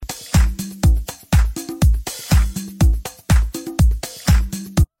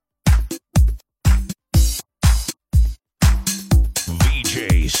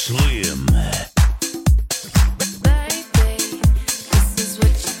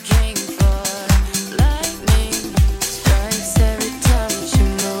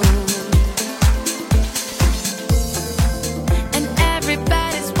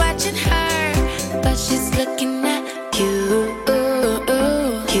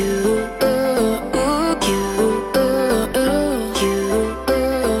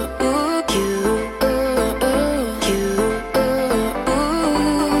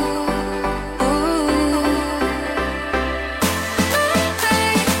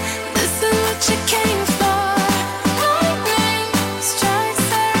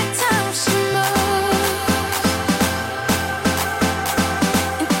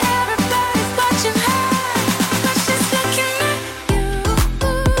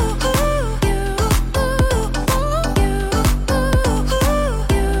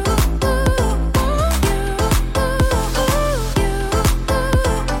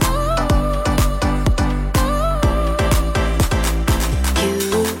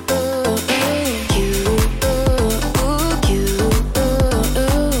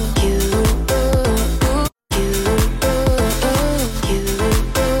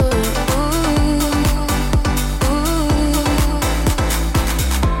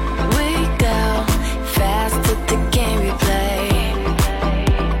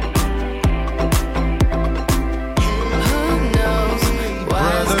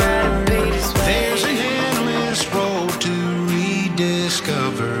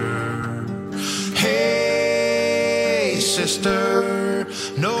brother. Hey, sister,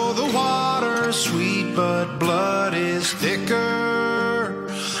 know the water's sweet, but blood is thicker.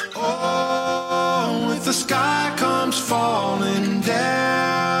 Oh, if the sky comes falling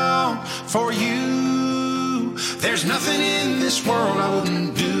down for you, there's nothing in this world I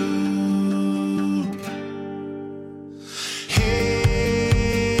wouldn't do.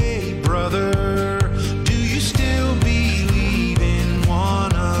 Hey, brother, do you still believe in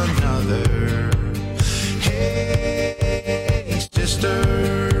one another? Hey,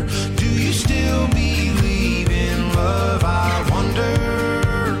 sister, do you still believe in love? I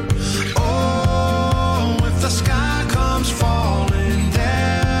wonder. Oh, if the sky comes falling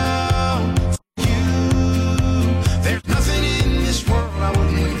down for you, there's nothing in this world I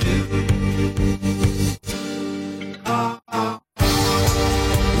wouldn't do.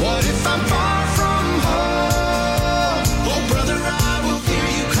 What if I'm far from home? Oh, brother, I will hear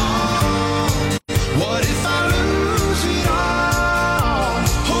you call. What if I lose it all?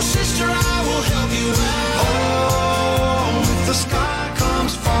 Oh, sister, I will help you out. Oh, if the sky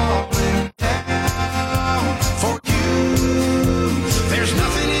comes falling down for you, there's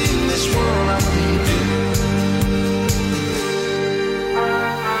nothing in this world I wouldn't do.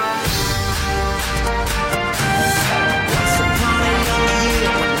 Once upon a younger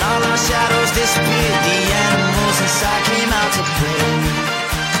year, when all our shadows disappeared, the animals inside came out to play.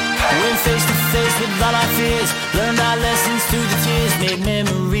 Went face to face with all our fears, learned our lessons through the tears, made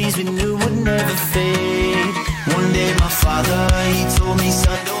memories we knew would never fade. One day my father, he told me,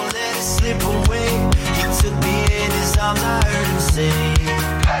 son, don't let it slip away. He took me in his arms, I heard him say,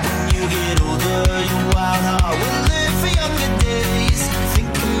 when you get older, your wild heart will live for younger days. Think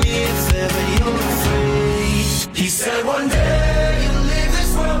of me if ever you're afraid. He said one day you'll leave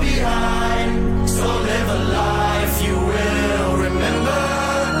this world behind, so live a life you will remember.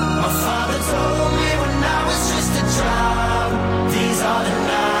 My father told me when I was just a child, these are the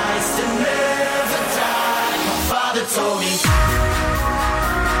nights that never die. My father told me.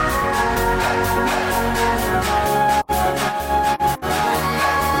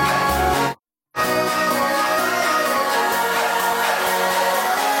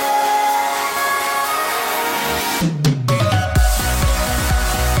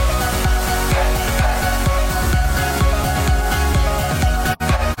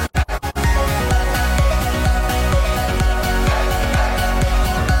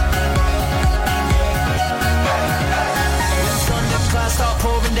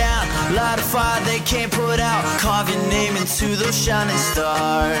 Fire they can't put out, carve your name into those shining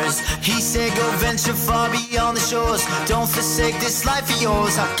stars. He said go venture far beyond the shores, don't forsake this life of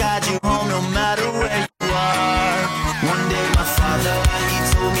yours. I'll guide you home no matter where you are. One day my father, he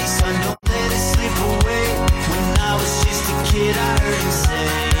told me, son, don't let it slip away. When I was just a kid I heard him say,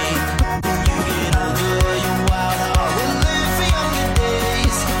 when you get older your wild heart will live for younger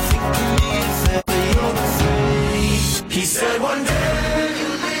days. Think of me if ever you're afraid. He said one day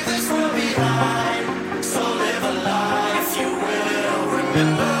so live a life you will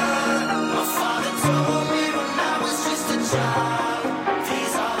remember. My father told me when I was just a child,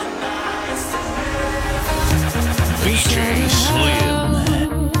 these are the nights that never DJ Slim.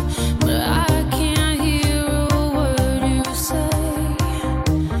 But I can't hear a word you say.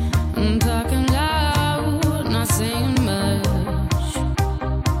 I'm talking loud, not saying much.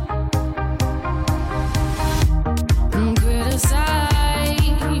 I'm criticized.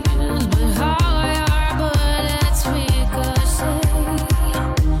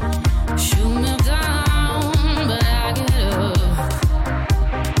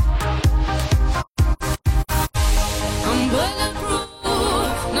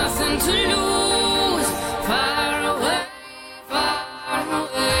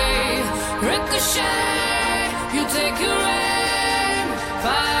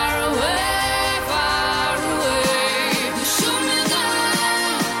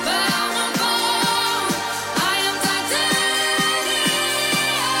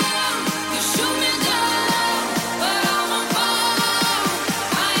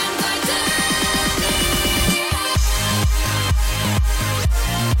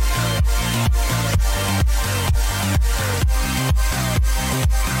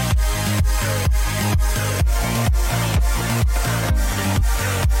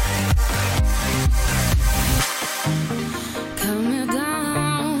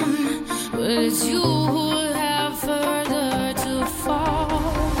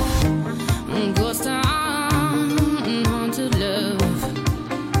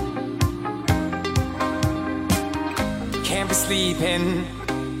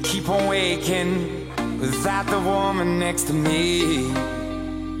 Keep on waking without the woman next to me.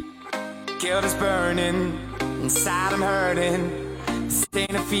 guilt is burning, inside I'm hurting. This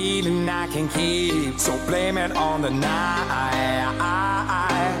ain't a feeling I can keep, so blame it on the night.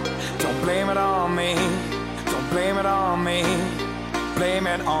 Don't blame it on me, don't blame it on me. Blame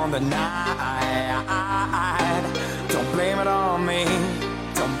it on the night. Don't blame it on me,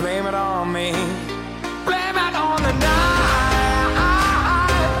 don't blame it on me. Blame it on the night.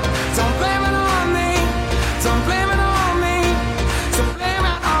 Don't blame it on me, don't blame it on me. So blame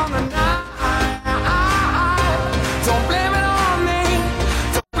it on the night. Don't blame it on me,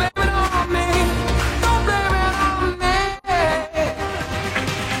 don't blame it on me. Don't blame it on me.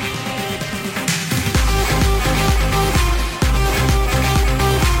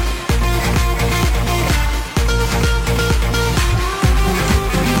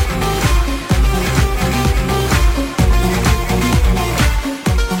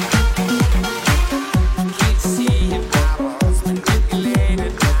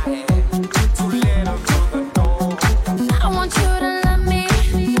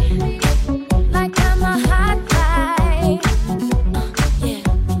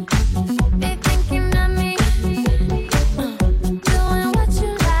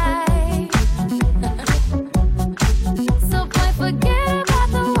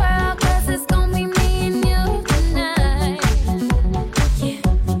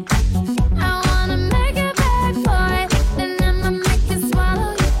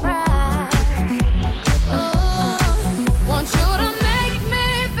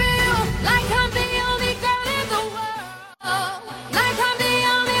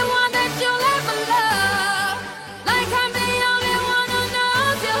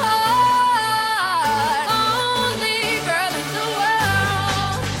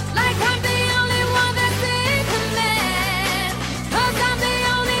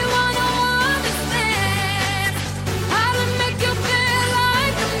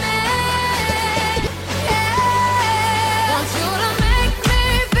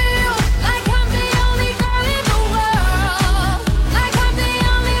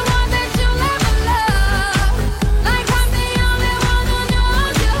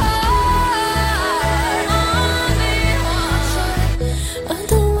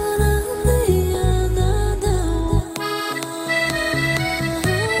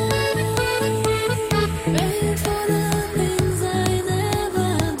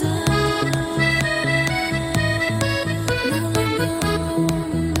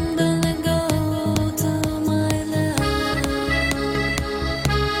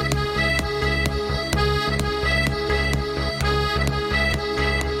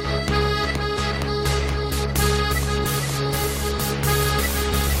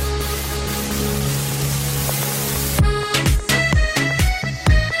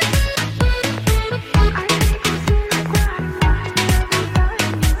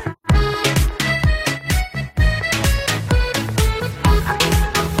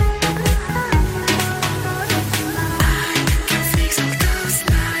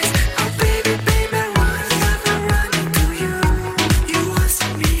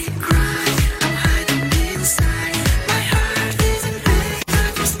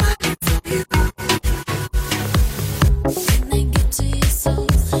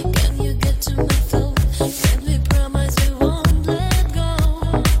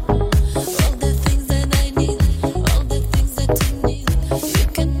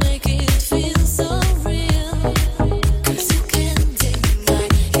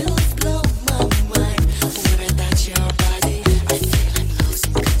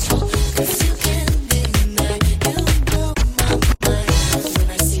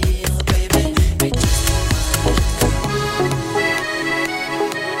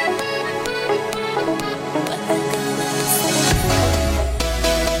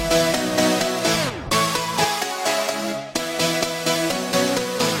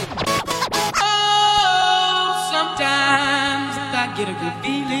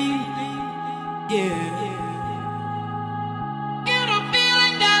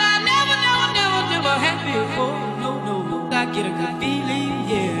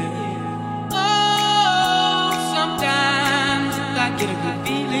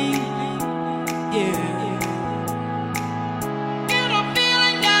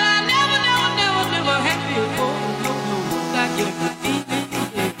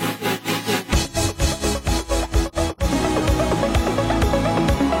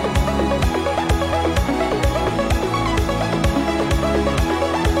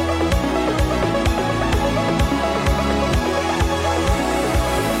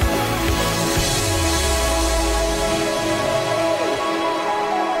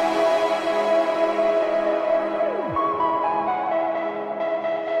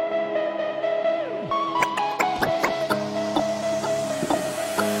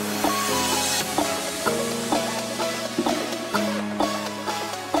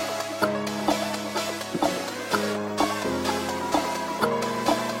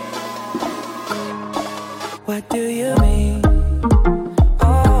 What do you mean?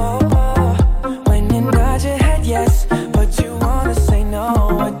 Oh, when you nod your head yes, but you wanna say no.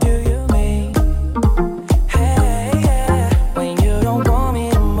 What do you mean? Hey, yeah. When you don't want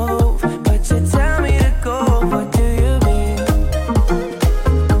me to move, but you tell me to go. What do you mean?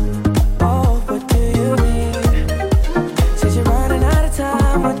 Oh, what do you mean? Said you're running out of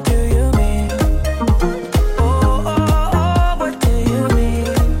time. What do you mean? Oh, what do you mean?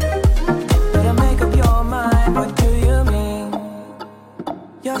 Better make up your mind. What do you mean?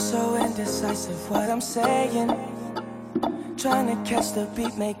 You're so indecisive, what I'm saying. Trying to catch the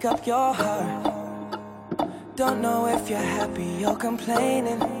beat, make up your heart. Don't know if you're happy or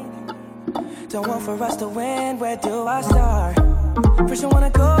complaining. Don't want for us to win, where do I start? First you wanna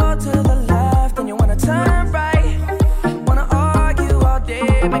go to the left, then you wanna turn right. Wanna argue all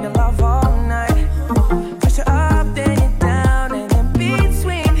day, making love all night. First you're up, then you're down, and in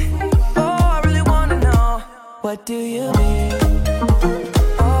between. Oh, I really wanna know, what do you mean?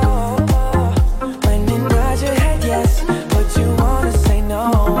 Oh, when you nod your head yes, but you wanna say no.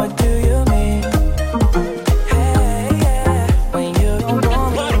 What do you mean? Hey, yeah. When you don't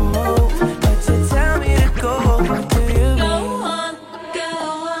want me to move, but you tell me to go. What do you mean? Go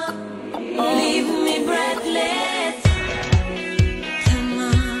on, leave me breathless. Come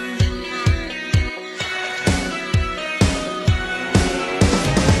on.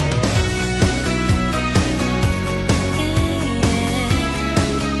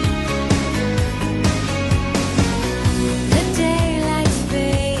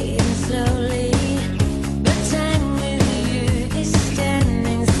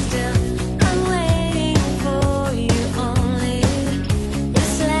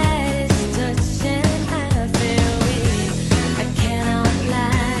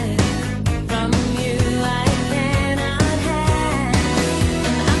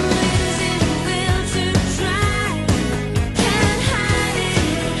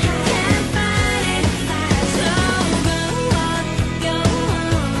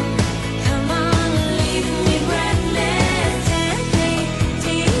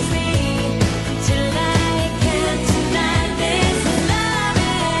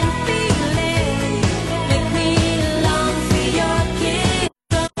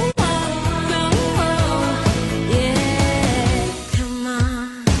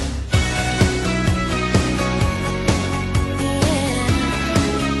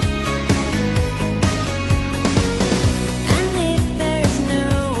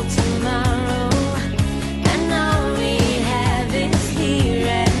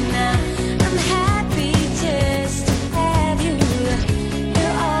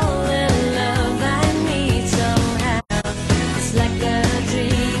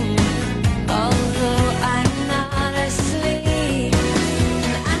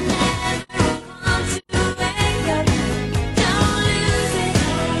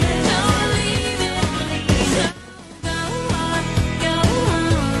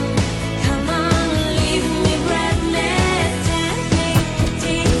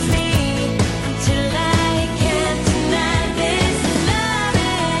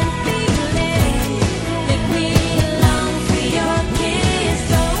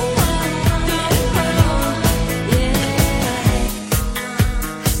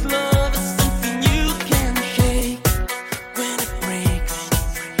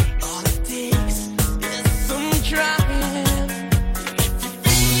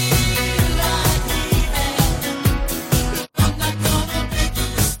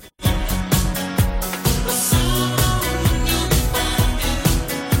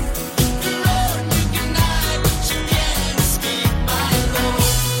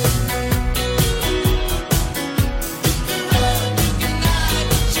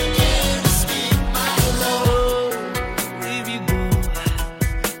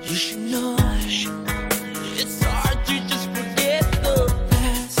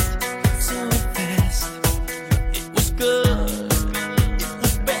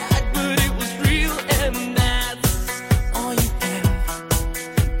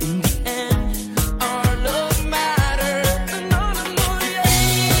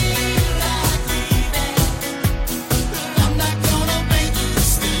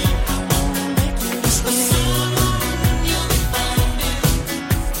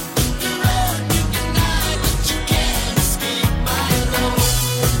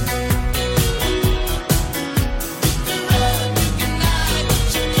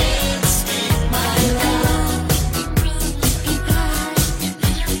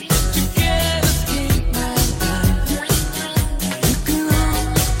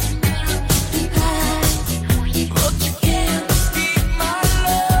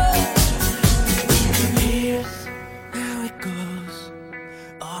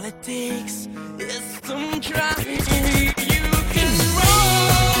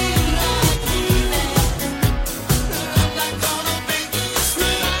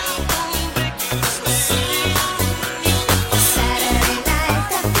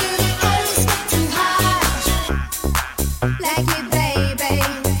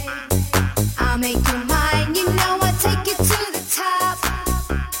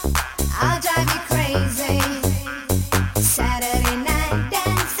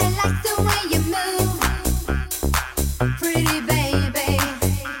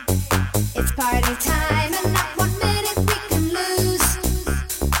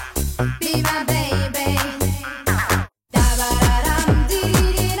 Be my baby. Da-ba-da-dum,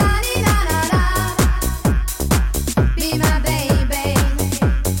 dee-dee-da-dee-da-da-da. Be my baby.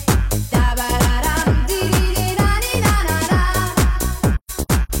 Da-ba-da-dum, dee-dee-da-dee-da-da-da.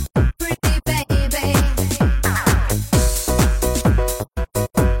 Pretty baby.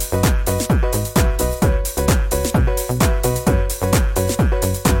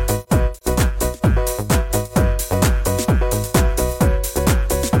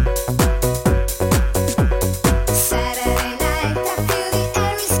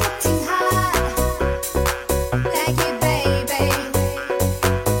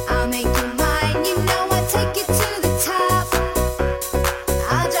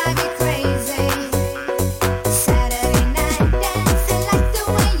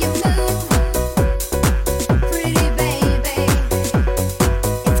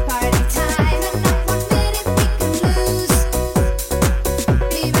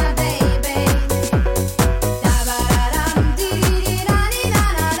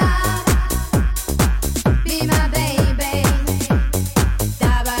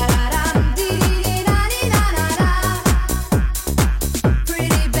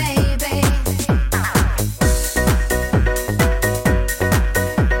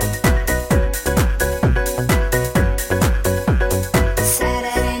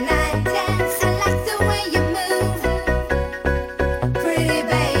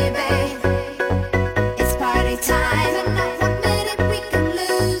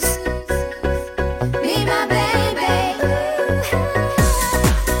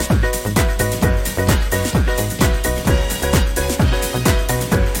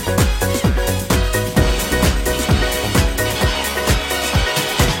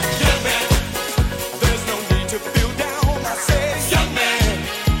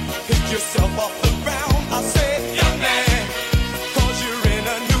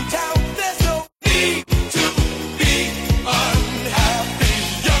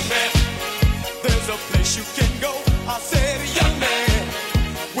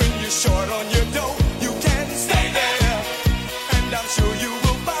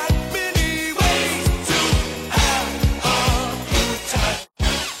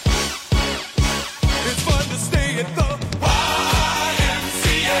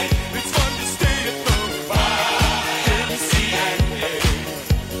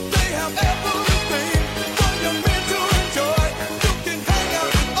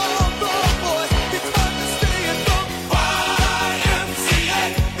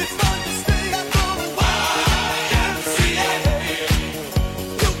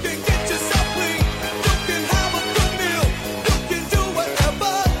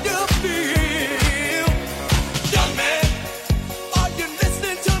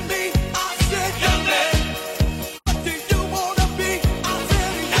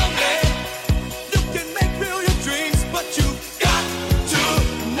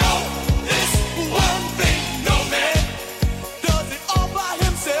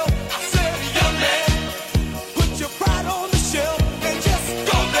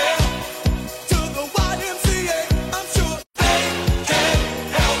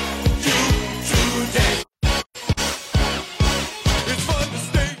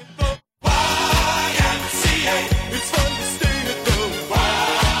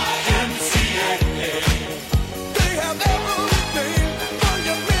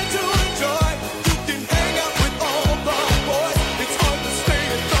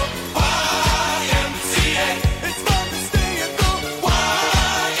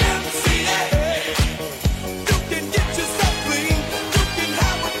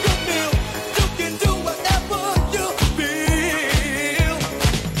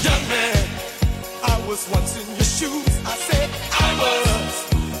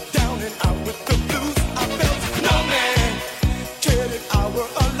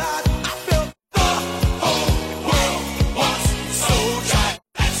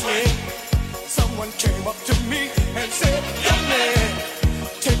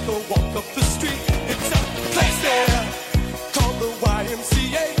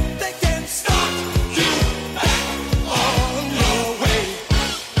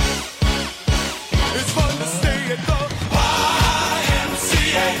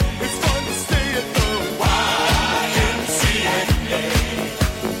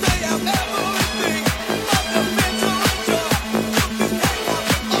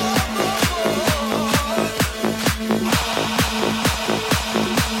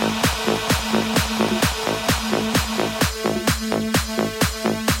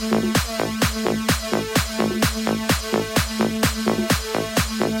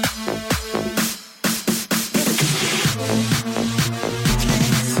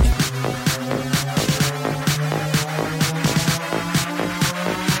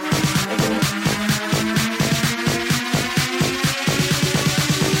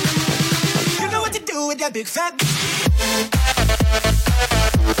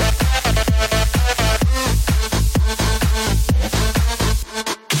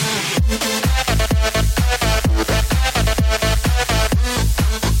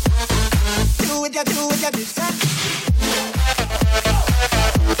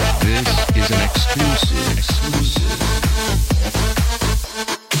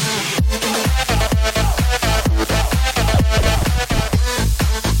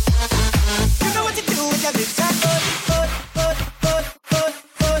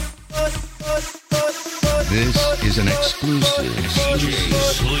 This is an exclusive DJ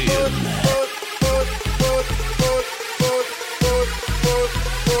Slim.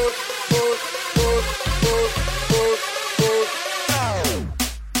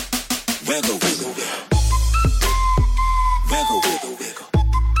 Wiggle, wiggle, wiggle. Wiggle, wiggle, wiggle.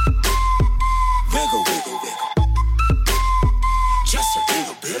 Wiggle, wiggle, wiggle. Just a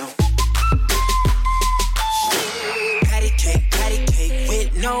little bit. Patty cake with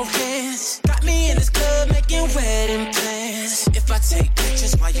no hands. Got me in this club making wedding plans. If I take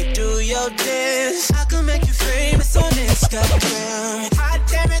pictures while you do your dance, I can make you famous on Instagram. Hot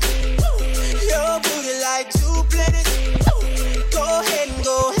damn it, your booty like 2 planets. Go ahead and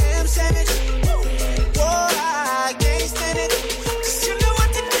go ham sandwich. Whoa, I can't stand it. 'Cause you know what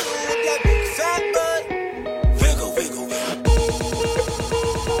to do with that big fat butt. Wiggle, wiggle, wiggle.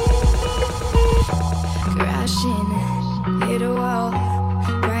 Crashing, hit a wall.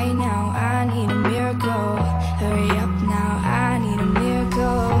 Right now, I need a miracle. Hurry up now, I need a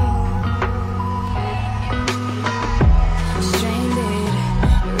miracle. Stranded,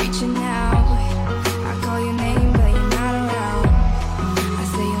 reaching out. I call your name, but you're not around. I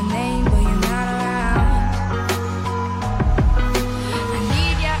say your name, but you're not around. I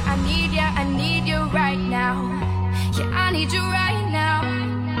need ya, I need ya, I need you right now. Yeah, I need you right now.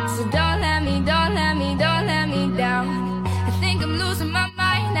 So don't let me down. I think I'm losing my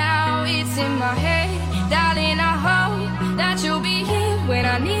mind now. It's in my head, darling. I hope that you'll be here when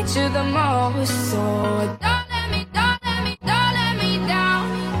I need you the most. So don't let me down. Don't let me down.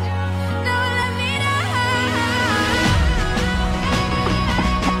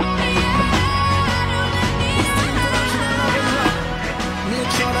 Make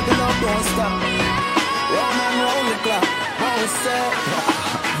sure that the love don't stop. Roll man, roll the clock. Don't stop.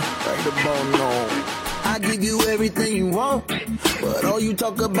 Like the bone, no. I give you everything you want, but all you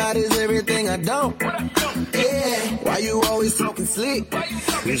talk about is everything I don't. Yeah, why you always talking slick?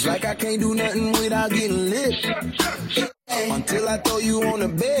 It's like I can't do nothing without getting lit. Yeah, until I throw you on the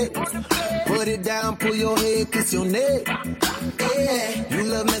bed, put it down, pull your head, kiss your neck. Yeah, you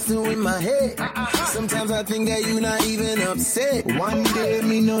love messing with my head. Sometimes I think that you not even upset. One day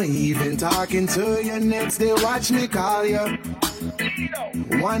me no even talking to you, next day watch me call you.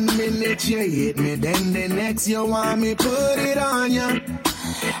 1 minute you hit me, then the next you want me put it on you.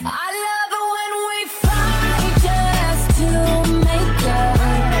 I love it when we fight just to make up.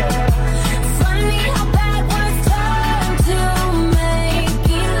 Funny how backwards turn to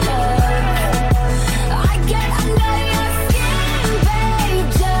making love. I get under your skin, babe,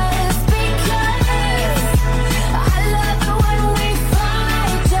 just because. I love it when we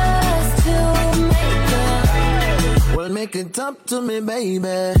fight just to make up. Well, make it up to me,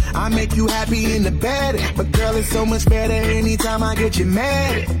 baby. I make you happy in the bed, but girl, it's so much better anytime I get you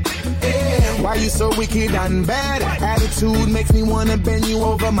mad. Yeah, why you so wicked and bad? Attitude makes me wanna bend you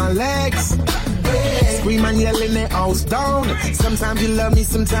over my legs. Yeah, scream and yell in the house down. Sometimes you love me,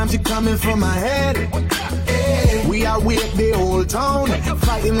 sometimes you coming for my head. Yeah, we are with the whole town,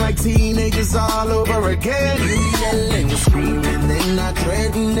 fighting like teenagers all over again. You yelling, screaming, then I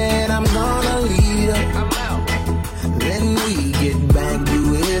threaten that I'm gonna leave you. Then we get back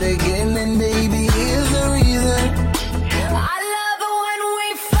to it again, and baby, here's the reason. I love it when we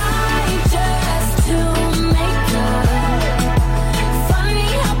fight just to make up. Funny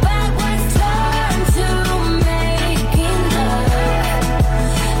how backwards turn to making love.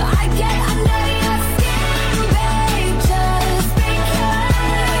 I get under your skin, babe, just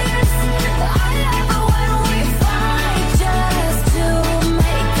because. I love it when we fight just to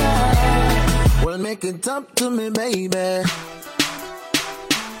make up. Well, make it up to me, baby.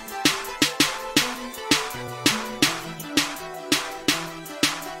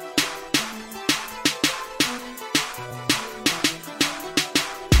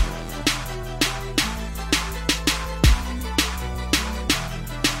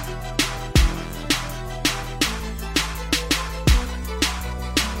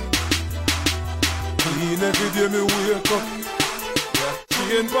 Every day me wake up,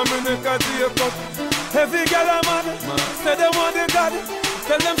 chain for me neck a take up. Every girl a mad, say them want the God.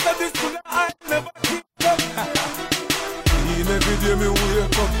 Tell them say this to the eye, never keep up. Every day me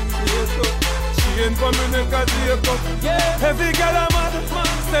wake up, chain for me neck a take up. Every girl a mad,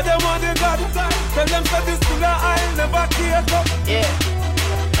 say them want the God. Tell them say this to the eye, never keep up. Yeah,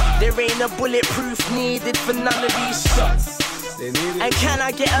 there ain't a bulletproof needed for none of these shots. And can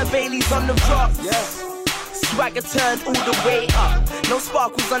I get a Bailey's on the rocks? Yes. Swagger turned all the way up. No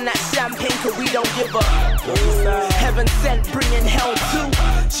sparkles on that champagne, cause we don't give up. Heaven sent, bringing hell too.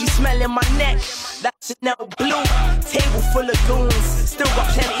 She smelling my neck, that Chanel blue. Table full of goons, still got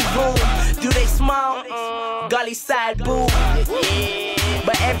plenty room. Do they smile? gully side boo.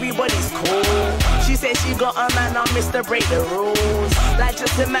 But everybody's cool. She said she got a man on Mr. Break the Rules. Like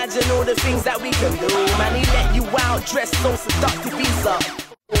just imagine all the things that we can do. Man, he let you out dressed so seductive, he's up.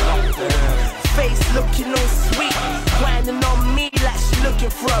 Face looking all sweet, grinding on me like she looking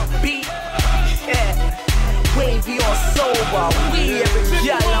for a beat. Yeah. Wavy or sober, we every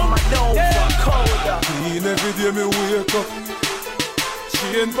girl on my Nova colder. Every day me wake up, she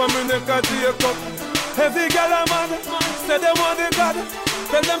ain't for me neck a take up. Every girl a mad, say they want the God.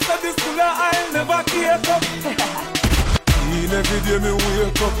 Tell them say this school I'll never keep up. Every day me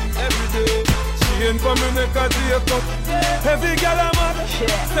wake up, every day. She ain't for me neck a take up. Every girl a mad,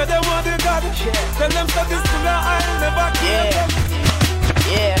 say they want the God. Tell them say this school I'll never keep up.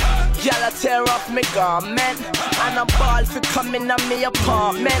 Yeah, y'all tear off me garment, and a ball for coming on me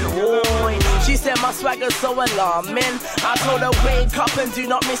apartment. Boy, she said my swagger's so alarming. I told her wake up and do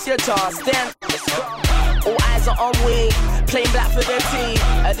not miss your chance. Then all eyes are on me, plain black for the team.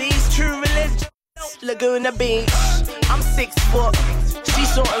 Are these true religions? Laguna Beach. I'm 6 foot,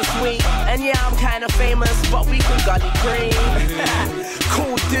 she's short and sweet, and yeah, I'm kinda famous, but we can gully cream.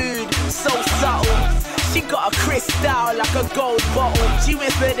 Cool dude, so subtle. She got a crystal like a gold bottle. She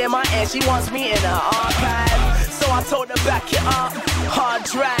whispered in my ear, she wants me in her archive. So I told her back it up, hard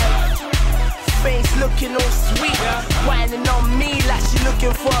drive. Face looking all sweet, whining on me like she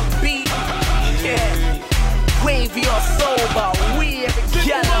looking for a beat. Yeah, wavy or sober, we every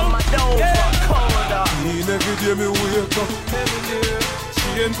girl on my Nova colder. Every day me wake up, she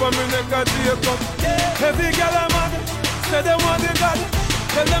ain't for me neck a take up. Every girl a mad, say they want the God.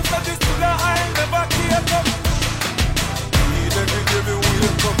 Tell them that this school I'll never keep up. Every day me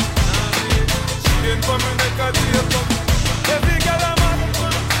wake up, she ain't for me neck a take up. Every girl a mad,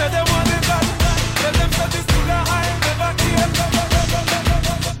 say they want the God. Tell them that this school I'll never keep up.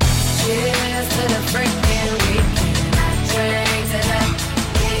 Cheers to the freaking weekend. I drink to that,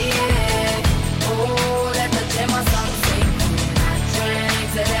 yeah. Oh, let the gym or something. I drink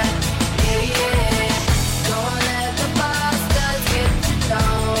to that, yeah. Don't let the bastards get you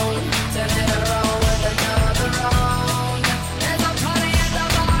down. Turn it around with another round. There's a party at the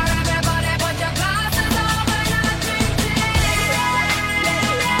bar. Everybody put your glasses on when I drink to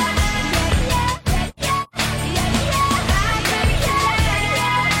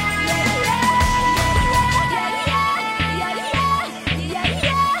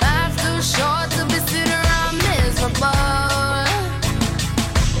Life's too short to be sitting around miserable.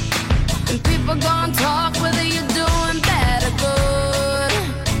 And people gon' talk whether you're doing bad or good.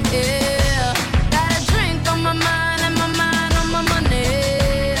 Yeah, got a drink on my mind and my mind on my money.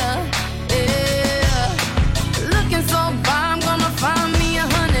 Yeah, looking so far, I'm gonna find me a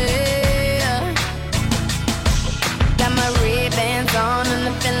honey. Got my Ray-Bans on and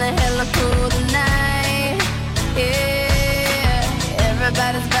I'm feeling hella cool tonight. Yeah,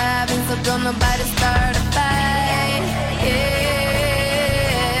 everybody's vibing, so don't nobody start a fight. Yeah,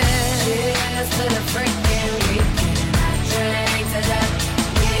 cheers to the freaking weekend. I drink to that,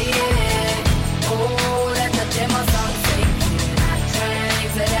 yeah. Oh, let the demo song sing. I drink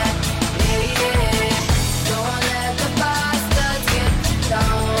to that, yeah. Don't let the bastards get you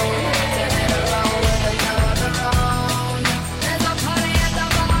down. Turn it around with another round. There's a party at the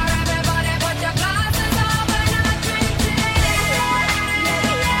bar. Everybody put your glasses on when I drink to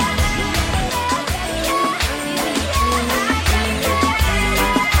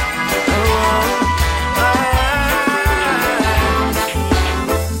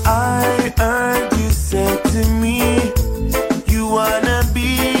I heard you said to me, you wanna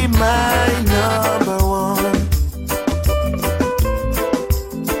be my number one.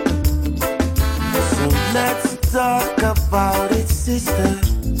 So let's talk about it, sister.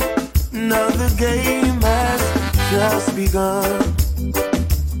 Now the game has just begun.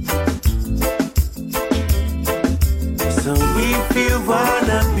 So if you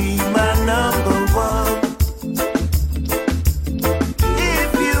wanna be my number one,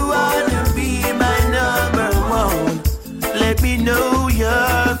 if you wanna be my number one, let me know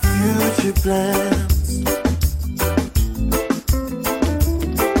your future plans.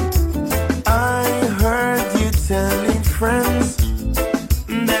 I heard you telling friends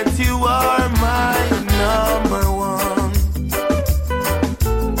that you are my number one,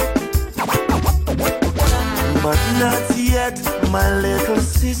 but not yet, my little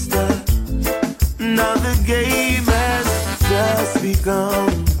sister. Now the game has just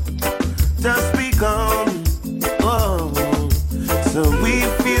begun, just begun. Oh, so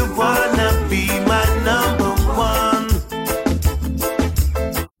if you wanna be my number one,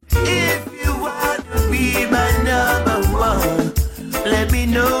 if you wanna be my number one, let me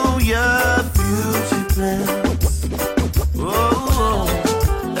know your future plan.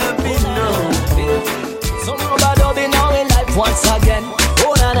 once again.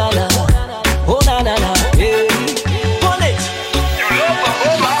 Oh na na na, oh na na na, yeah. Pull it.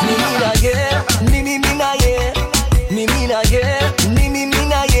 Me na yeah, me na yeah, me na yeah, me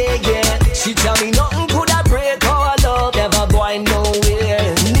na yeah yeah. She tell me nothing coulda break our love, never going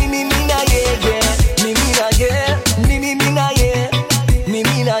nowhere. Me na yeah yeah, me na yeah, me na yeah, me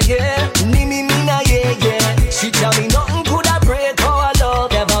na yeah, me na yeah yeah. She tell me nothing coulda break our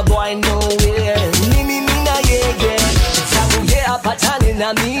love, never going nowhere. Me na yeah yeah. Tangu yeah apatane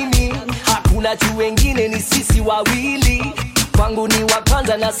na mimi, hakuna tu wengine ni sisi wawili. Kwangu ni wa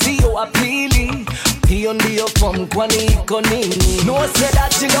kwanza na sio wa pili. Hiyo ndio form kwani iko nini? No say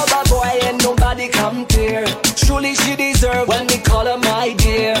that she love a boy and nobody compare. Surely she deserve when me call her my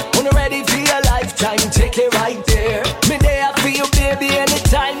dear. When you're ready for your lifetime, take it right there. Me there for you baby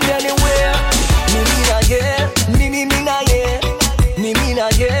anytime, anywhere. Me na yeah, me na yeah, me na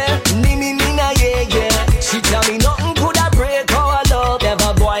yeah, me na yeah yeah. She tell me nothing coulda break our love,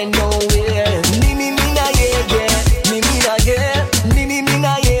 never going nowhere. Me na yeah yeah, me na yeah, me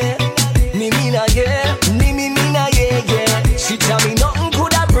na yeah, me na yeah, me na yeah yeah. She tell me nothing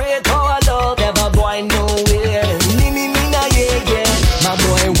coulda break our love, never going nowhere. Me na yeah yeah. My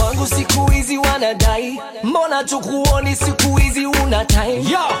boy wangu siku hizi wanadai, mbona tukuoni siku hizi una time?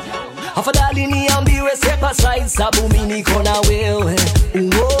 Yo, afadhali niambiwe step aside, sabu mimi niko na wewe.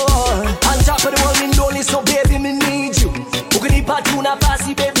 On top of the world in lonely, so baby me need you. Ukinipa tu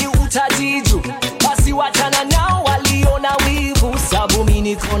nafasi baby utajiju. Basi wachana nao waliona wivu, sabu mimi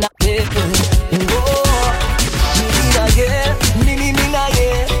niko na wewe. Mimi na yeah, mimi na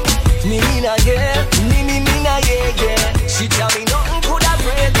yeah, mimi na yeah, mimi na yeah yeah. She tell me nothing coulda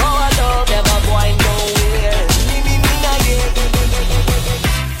break our love, never going nowhere. Mimi na yeah.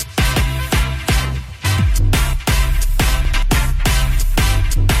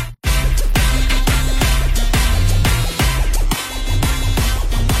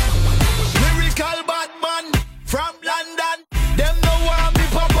 Lyrical bad man from London. Them no want me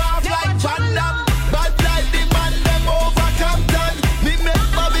pop off like Van Damme. Bad like the man them over Compton. Me make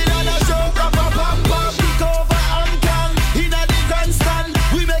Babylon a show rap a pam pam. Pick over Hampton inna the grandstand.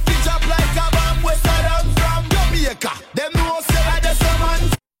 We make it up like a bomb. Where Saddam from Jamaica. Them no say I just a man.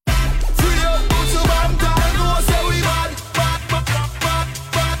 Free up to Hampton. No say we bad. Bad, bad, bad,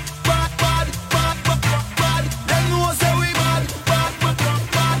 bad, bad, bad, bad, bad, bad. Them no say we bad. Bad, bad, bad,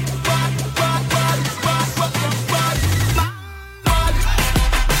 bad, bad, bad, bad, bad, bad, bad.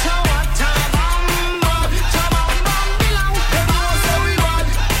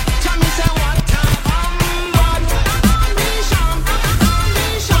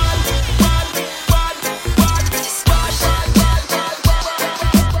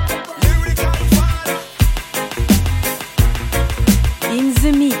 In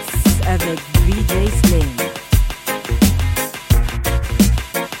the Mix avec VJ Slim.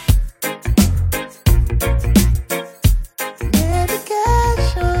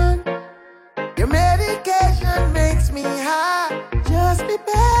 Medication, your medication makes me high. Just be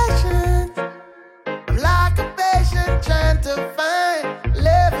patient. I'm like a patient trying to find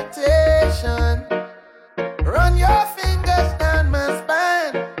levitation. Run your fingers down my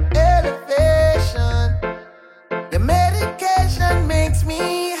spine, elevation. Your medication makes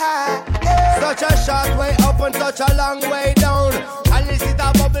me high. Such a short way up and such a long way down. And this is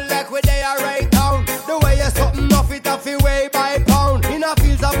a bubble like where they are right down. The way you're something off it off your way by pound. In a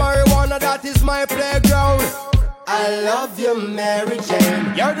fields of marijuana, that is my playground. I love you, Mary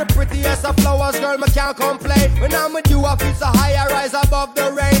Jane. You're the prettiest of flowers, girl, me can't complain. When I'm with you, I feel so high, I rise above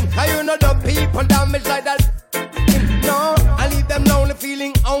the rain. And you know the people damage like that. No, I leave them lonely,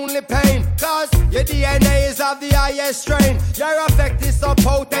 feeling only pain. Cause your DNA is of the highest strain. Your effect is so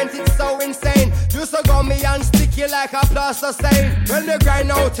potent, it's so insane. You so gummy and sticky like a plaster stain. When you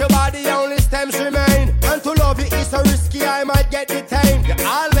grind out your body, only stems remain. And to love you is so risky, I might get detained. You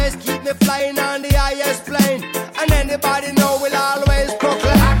always keep me flying on the highest plane. And anybody know will always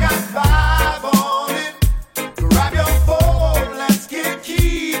proclaim. I got vibe on it. Grab your phone, let's get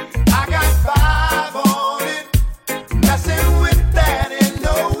key. I got vibe on it. Messing with that ain't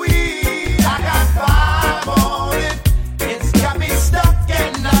no weed. I got vibe on it. It's got me stuck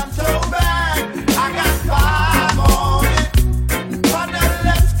and I'm so back. I got vibe on it. Partner,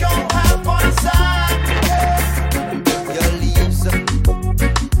 let's go have one side. Your leaves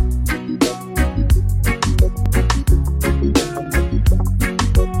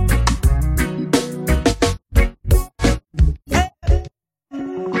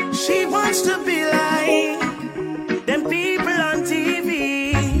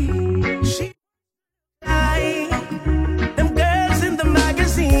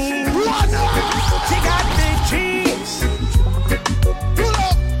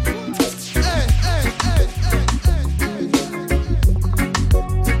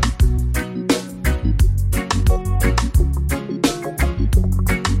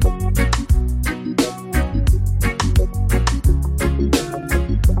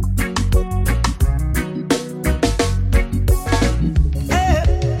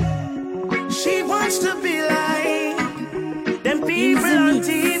wants to be like them people In the on Mix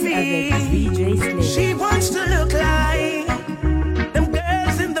TV. avec VJ Slay. She wants to look like them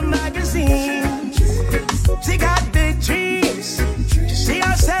girls in the magazine. She got big dreams. She see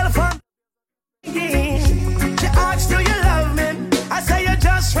herself on TV. She asks, do you love me? I say you're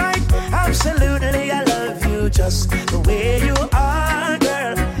just right. Absolutely, I love you just the way you are,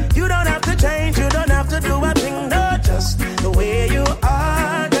 girl. You don't have to change. You don't have to do a thing. No, just the way you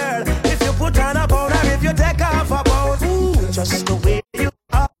are, girl. If you put on a powder, if you take off a boat, ooh, just the way you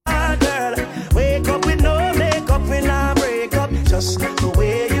are, girl. Wake up with no makeup when I break up, just the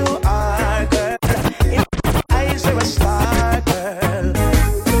way you are, girl. In my eyes, you're a star, girl.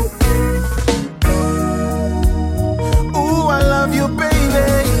 Ooh, I love you, baby.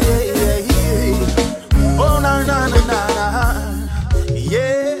 Oh, na na na na na.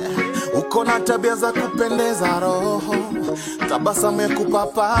 Yeah, uko na tabia za kupendeza roho, tabasamu ya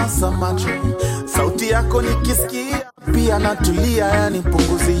kupapasa macho, sauti yako nikisikia pia natulia, yani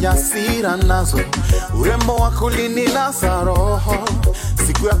punguzi ya hasira nazo, urembo wako ulininasa roho,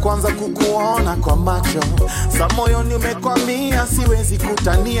 siku ya kwanza kukuona kwa macho, sa moyoni umekwamia, siwezi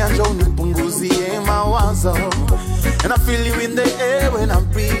kutania, njoo unipunguzie mawazo. And I feel you in the air when I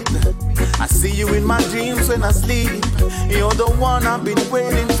breathe, I see you in my dreams when I sleep. You're the one I've been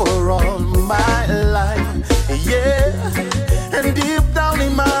waiting for all my life, yeah. And deep down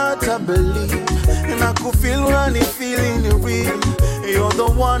in my heart I believe, and I could feel when it's feeling real. You're the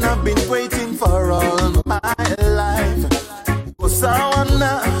one I've been waiting for all my life. Sawa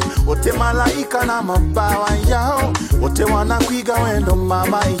na wote malaika na mabawa yao, wote wanakuiga wendo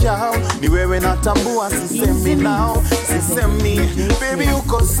mama yao, ni wewe natambua, sisemi nao, sisemi. Baby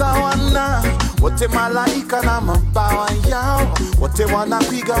uko sawa na wote malaika na mabawa yao, wote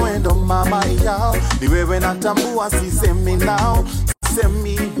wanakuiga wendo mama yao, ni wewe natambua, sisemi nao,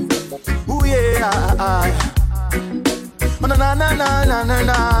 sisemi. Ooh yeah. Oh, na na na na na na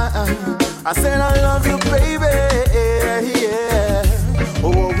na. I said I love you, baby. Yeah.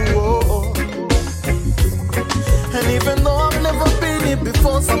 Oh, oh, oh, oh. And even though I've never been here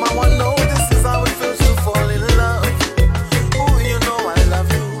before, somehow I know this is how it feels to fall in love. Oh, you know I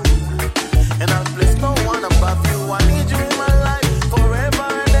love you, and I'll place no one above you. I need you in my life forever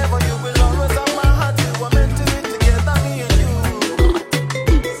and ever. You will always have my heart. You were meant to be together, me and you.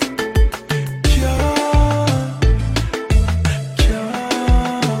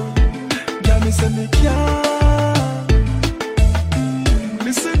 Send me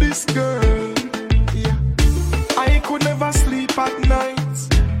listen this girl, yeah. I could never sleep at night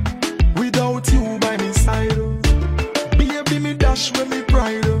without you by my side. Baby, me dash when me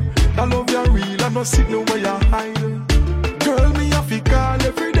pride. I love you real, I no see no way you hide. Girl, me have to call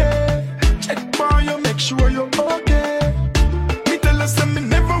every day, check for you, make sure you're okay. Me tell her say me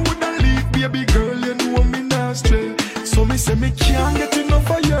never woulda leave, baby girl, you know me not stray. So me say me can't get enough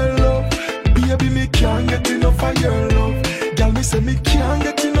of your love. Baby, me can't get enough of your love. Girl, me say me can't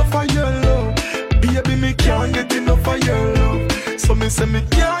get enough of your love. Baby, me can't get enough of your love. So me say me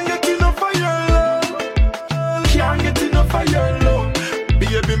can't get enough of your love. Can't get enough of your love.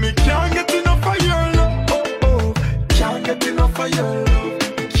 Baby, me can't get enough of your love. Oh, oh, can't get enough of your love.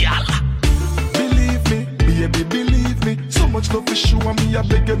 Girl, believe me, baby, believe me. So much love for sure me, I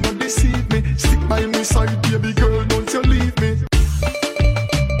beg you not deceive me. Stick by me side, baby girl, don't you leave me.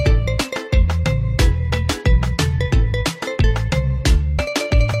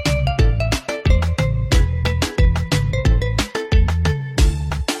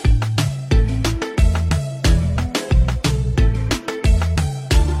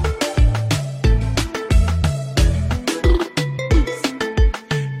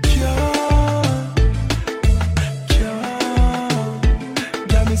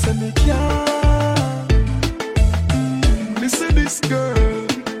 Listen this girl,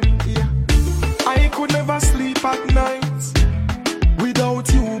 yeah. I could never sleep at night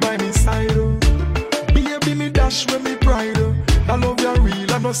without you by my side. Baby, me dash when me pride. I love you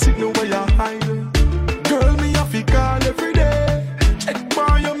real, I no see no way you hide. Girl, me have to call every day, check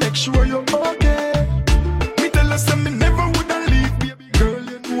for you, make sure you're okay. Me tell her say me never woulda leave, baby girl,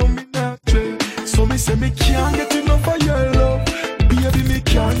 you know me not stray. So me say me can't get enough of your love. Baby, me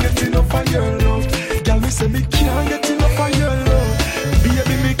can't get enough of your love. Girl, me say me can't get enough of your love.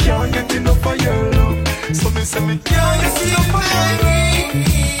 Baby, me can't get enough of your love. So me say me can't get enough of your love.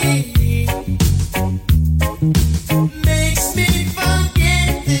 Makes me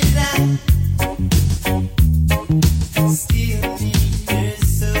forget that I still need you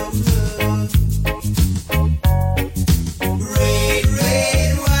so good. Red,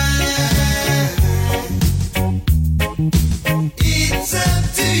 red wine. It's up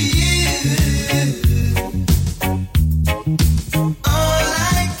to you.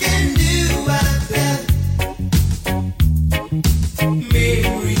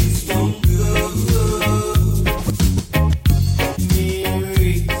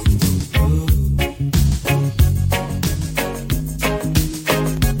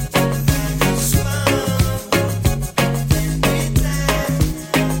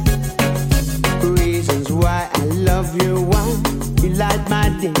 my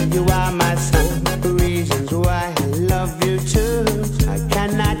day, you are my sun. Reasons why I love you too. I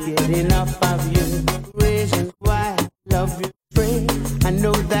cannot get enough of you. Reasons why I love you free. I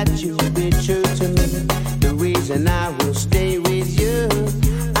know that you'll be true to me. The reason I will stay with you.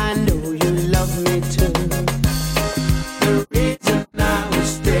 I know you love me too. The reason I will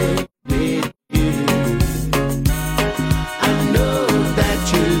stay with you. I know that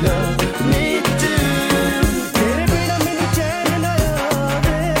you love me too.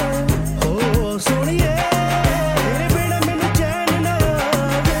 Oh, Sonia.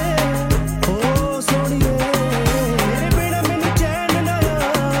 Oh, Sonia.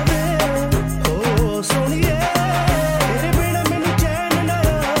 Oh, Sonia.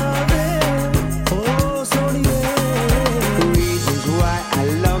 Oh, Sonia. Reasons why I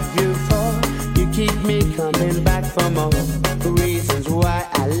love you for. You keep me coming back for more. Reasons why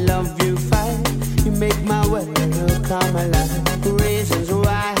I love you five. You make my world come alive. Reasons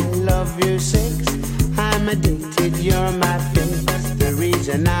why I love you six. I'm addicted, you're my fix. The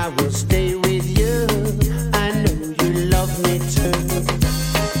reason I will stay with you. I know you love me too.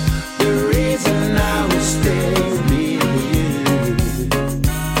 The reason I will stay with you.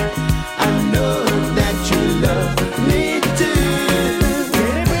 I know that you love me too.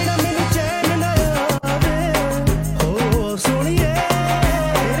 Oh, Sonia.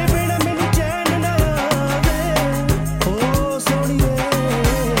 Oh, Sonia.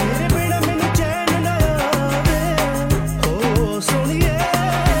 Oh, Sonia.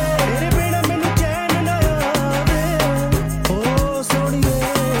 Oh, Sonia.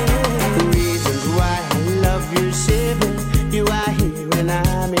 Reasons why I love you seven. You are here and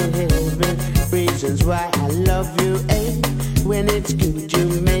I'm in heaven. Reasons why I love you eight. When it's good you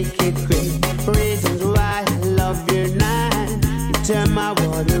make it great. Reasons why I love you nine. You turn my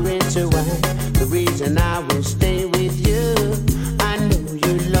water into wine. The reason I will stay with you. I know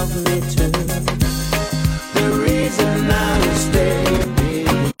you love me too. The reason I will stay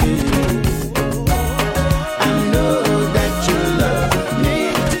with you. I know that you love me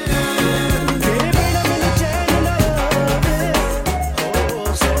too.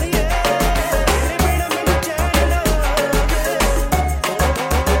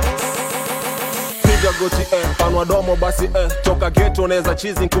 Piga goti panua domo basi toka ghetto neza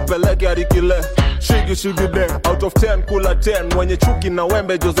chizi nkupeleke hadi kile. Shigi there, out of 10 kula 10. Mwenye chuki na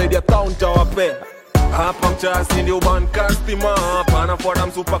wembe jo zaidi ya counter wape. Hapa mchasi ndio bankastima. Panafuata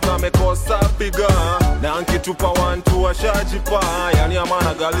msupa kamekosa piga. Na ankitupa 1-2 washajipa. Yani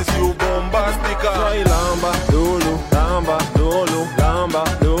amana gali si ubombastika. Shailamba, lulu, lamba, lulu, lamba,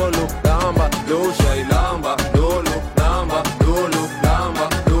 lulu, lamba, lulu, shailamba, lulu, lamba, lulu, lamba,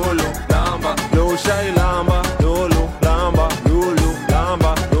 lulu, lamba, lulu, shailamba, lulu, lamba, lulu,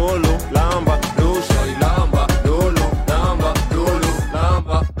 lamba, lulu, lamba, lulu, shailamba, lulu, lamba, lulu,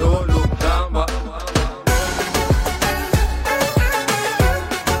 lamba, lulu, lamba.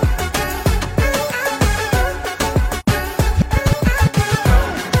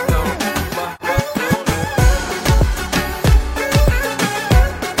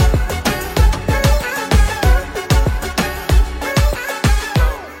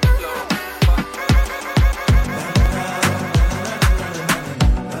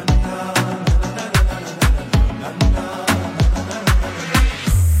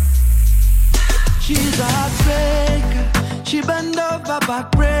 She's a heartbreaker. She bend over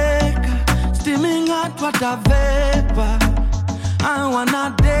backbreaker. Steaming hot water vapor. I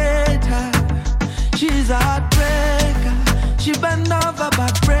wanna date her. She's a heartbreaker. She bend over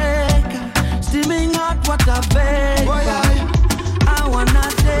backbreaker. Steaming hot water vapor. I wanna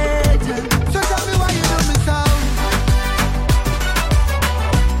date her. So tell me why you do me so.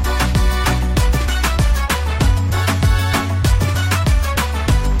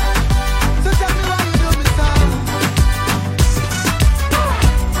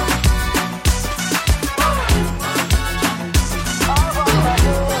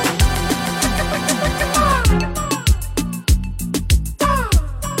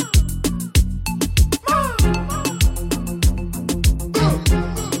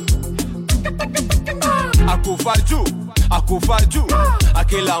 Akufa juu,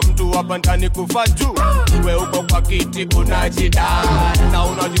 akila mtu hapa ndani kufa juu. We uko kwa kiti unajida na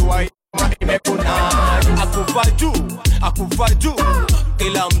unajua imekuna. Akufa juu,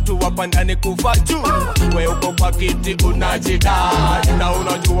 kila mtu hapa ndani kufa juu. We uko kwa kiti unajida na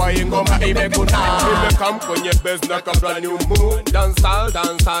unajua ingoma imekuna. Nimekam kwenye base na kabla new moon.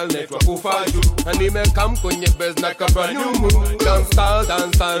 Dancehall network kufa juu. Na nimekam kwenye base na kabla new moon.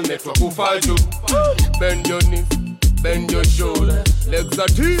 Dancehall network kufa juu. Bend your knees, bend your shoulder, legs are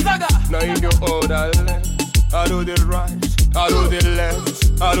deep. Now in your order, I do the right, I do the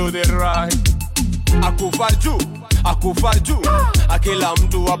left, I do the right. Akufa juu, akila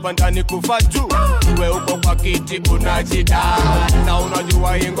mtu hapa ndani kufa juu. We uko kwa kiti unajida, na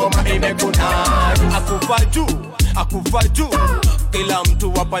unajua hii ngoma imekuna. Akufa juu, kila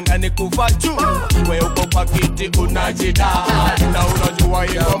mtu hapa ndani kufa juu. We uko kwa kiti unajida, na unajua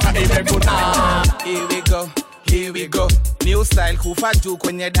hii ngoma imekuna. Here we go, new style kufa juu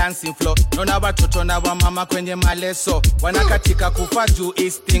kwenye dancing floor. Nona watoto na wamama kwenye maleso, wanakatika kufa juu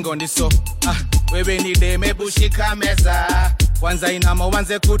is thing on the so. Wewe ni deme bushika meza, kwanza inama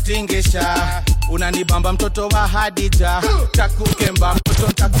uanze kutingisha. Unanibamba mtoto wa Hadija, takukemba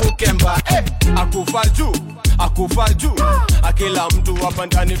mtoto takukemba. Akufa juu, akila mtu hapa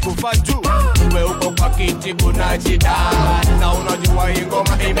ndani kufa juu. We uko kwa kiti unajida, na unajua hii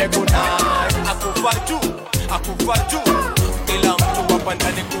ngoma imekuna. Akufa juu, kila mtu hapa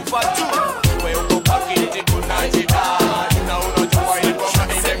ndani kufa juu. We uko kwa kiti unajida, na unajua hii ngoma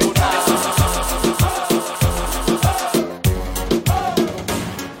imekuna.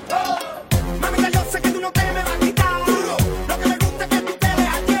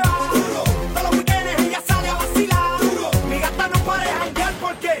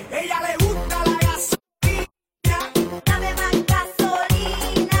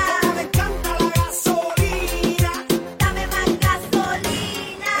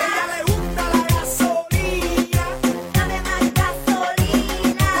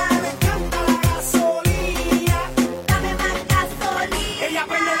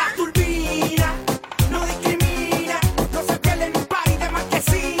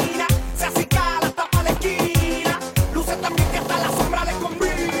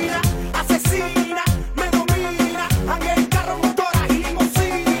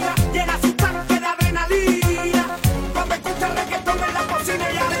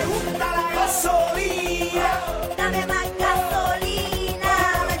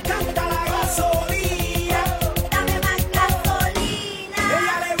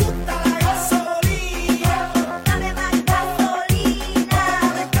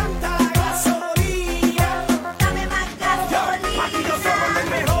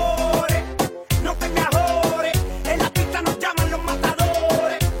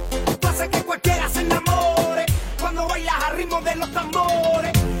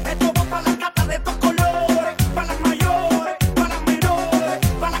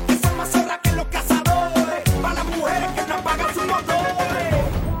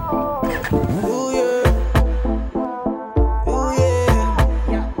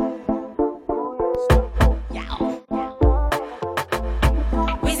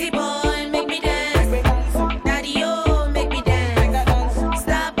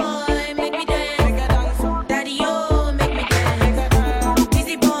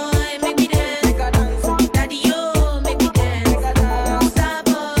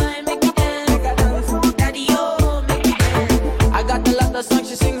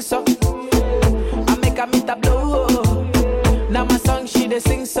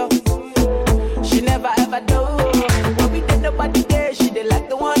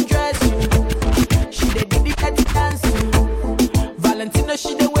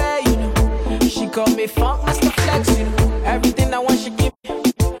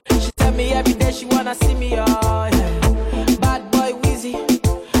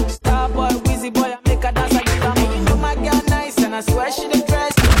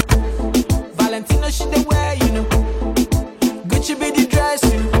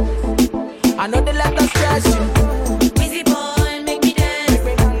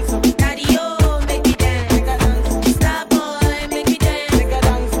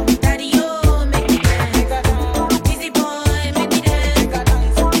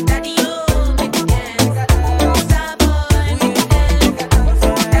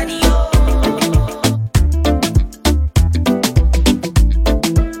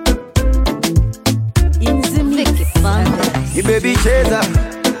 Baby cheza,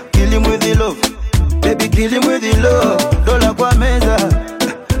 kill him with the love. Baby kill him with the love. Dola kwa meza,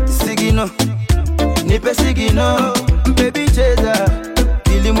 sigino, nipe sigino. Baby cheza,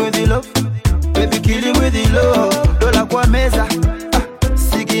 kill him with the love. Baby kill him with the love. Dola kwa meza,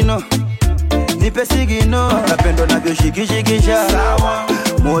 sigino, nipe sigino. Napendo navyo shikishikisha,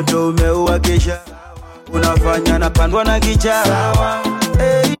 moto umeuwakisha. Unafanya napandwa na kicha,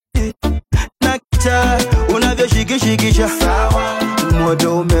 hey, na kicha. Unavyo shikishikisha,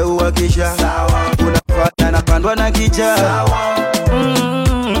 moto umeuwakisha. Unafanya napandwa na kicha,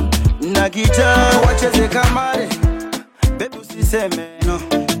 na kicha. Wacheze kamare, baby usiseme no.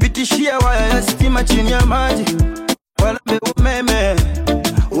 Pitishia waya ya stima chini ya maji, walambe umeme.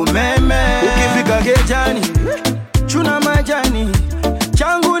 Ukifika gejani, chuna maji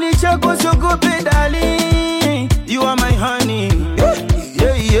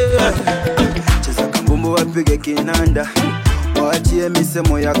tupige kinanda, waachie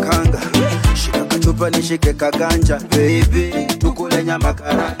misemo ya kanga, shika kachupa nishike kaganja, baby tukule nyama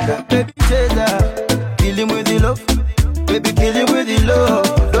karanga. Baby cheza, kill him with the love, baby kill him with the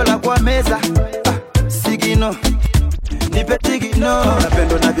love, dola kwa meza, sigino nipe tigino,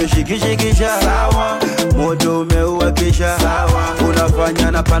 napendo navyoshikishikisha, sawa, moto umeuwakisha, sawa,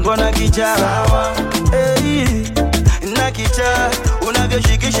 unafanya napandwa na kicha, sawa, hey, na kicha,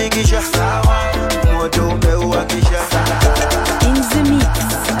 unavyoshikishikisha, sawa, moto umeuwakisha. In the mix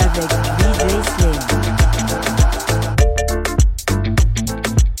avec DJ Slim.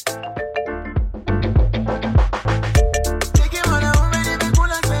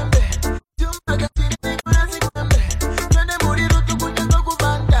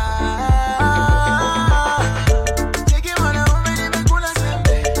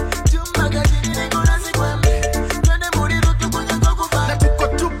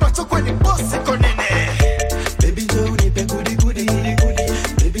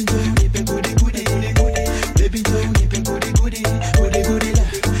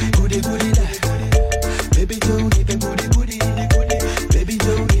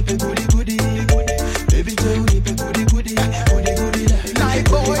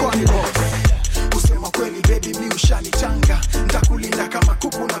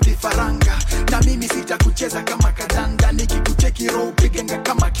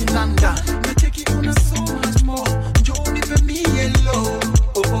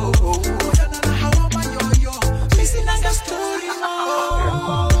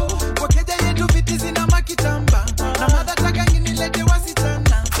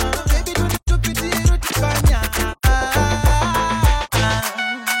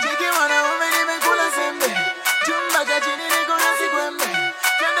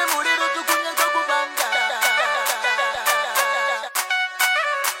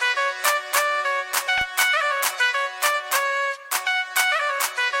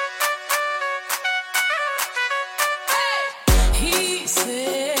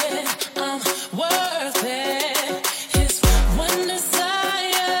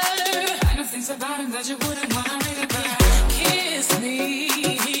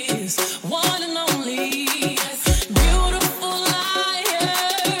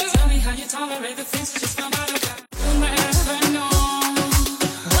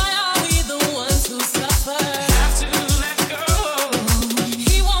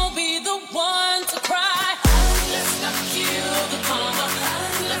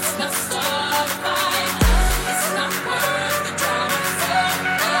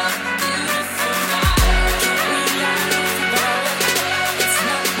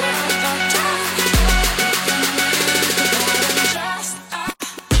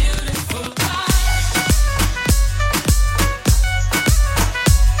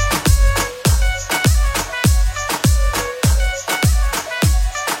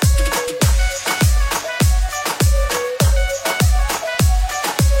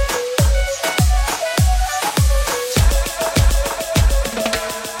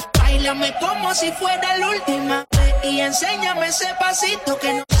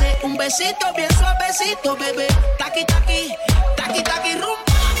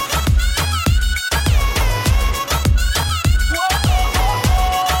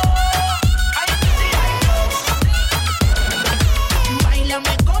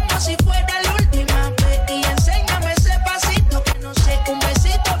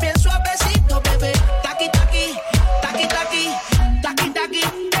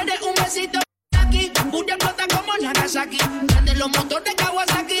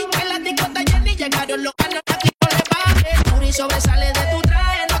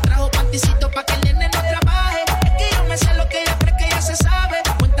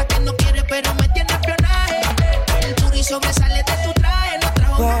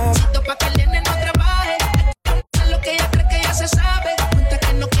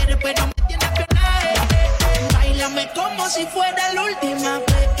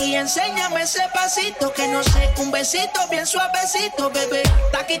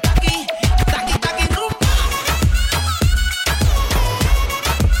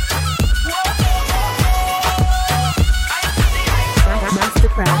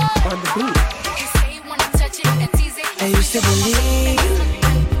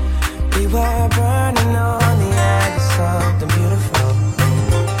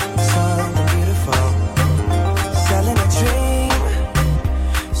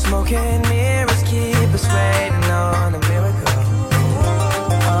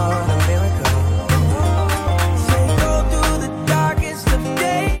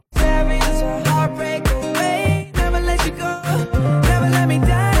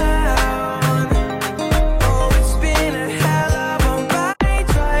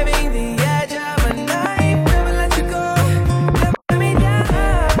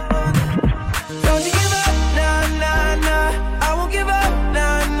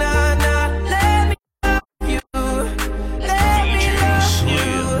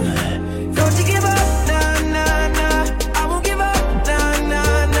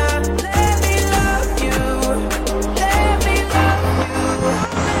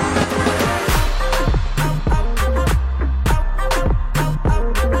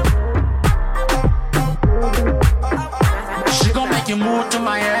 move to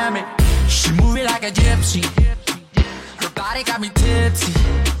Miami. She moving like a gypsy. Her body got me tipsy.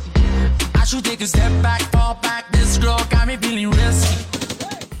 I should take a step back, fall back. This girl got me feeling risky.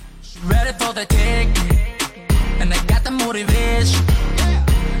 She ready for the taking, and I got the motivation.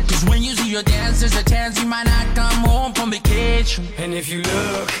 Cause when you see your dance, there's a chance you might not come home from vacation. And if you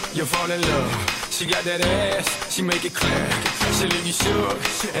look, you'll fall in love. She got that ass, she make it clap. She leave you shook,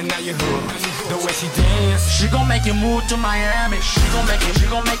 and now you hooked. The way she dance, she gon' make you move to Miami. She gon' make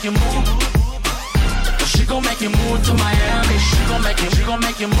you move. She gon' make you move to Miami. She gon'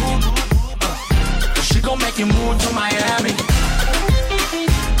 make you move. She gon' make you move to Miami.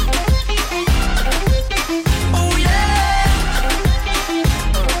 Oh yeah.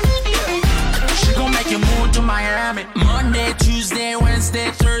 She gon' make you move to Miami. Monday, Tuesday,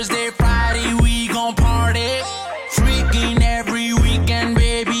 Wednesday, Thursday, Friday, we gon' party. Freaking every weekend,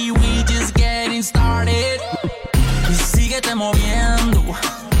 baby, we just getting started. Y síguete moviendo,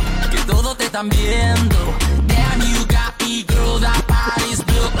 que todos te están viendo. Damn, you got me, girl, that body's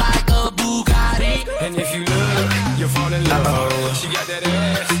built like a Bugatti. and if you look, you'll fall in love. She got that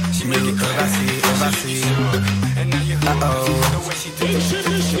ass, she make it clap. She leave you shook, and now you hooked. The way she dance.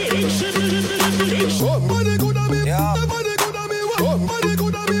 Somebody good at me, somebody good at me, somebody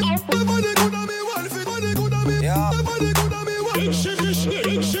good at me, somebody good at me, somebody good at me, somebody good at me.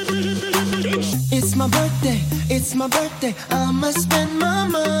 It's my birthday, it's my birthday, I'ma spend my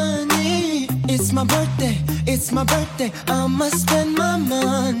money. It's my birthday, I'ma spend my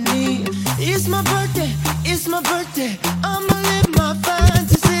money. It's my birthday, I'ma live my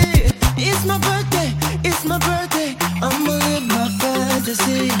fantasy. It's my birthday, I'ma live my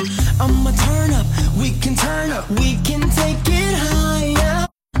fantasy. I'ma turn up, we can take it higher.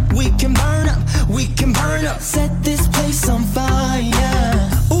 We can burn up, set this place on fire.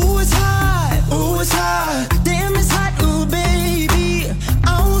 Ooh, it's hot, damn it's hot, ooh baby.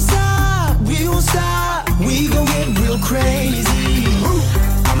 I won't stop, we gon' get real crazy.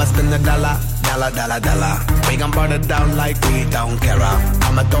 I'ma spend $1, $. We gon' burn it down like we don't care.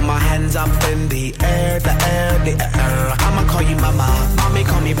 I'ma throw my hands up in the air, the air. I'ma call you mama, mommy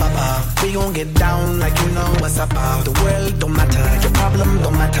call me papa. We gon' get down like you know what's up. The world don't matter, your problem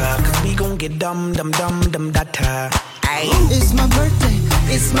don't matter. Cause we gon' get dumb, data. Ay. It's my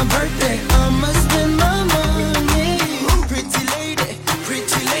birthday, I'ma spend my money. Pretty lady,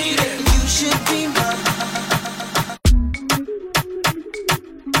 you should be mine.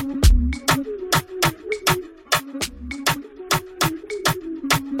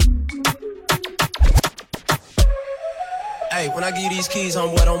 Hey, when I give you these keys,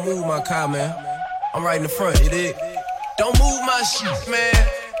 homeboy, don't move my car, man. I'm right in the front, you dig? Don't move my shit, man.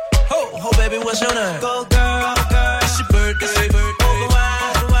 Ho, baby, what's your name? Go, girl, it's your birthday. Open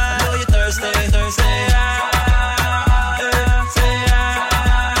wide, I know you're thirsty.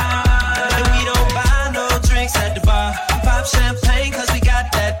 And we don't buy no drinks at the bar. Pop champagne, cause we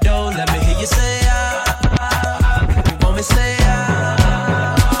got that dough. Let me hear you say, you want me to say,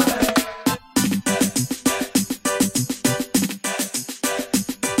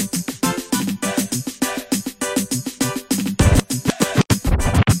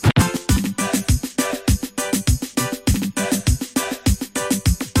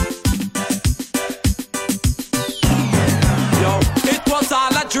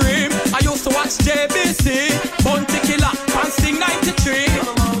 JBC, Bounty Killer, Consting 93.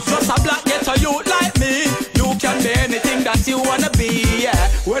 Just a black ghetto youth like me. You can be anything that you wanna be, yeah.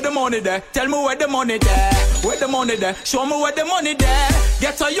 Where the money there? Tell me where the money there. Where the money there? Show me where the money there.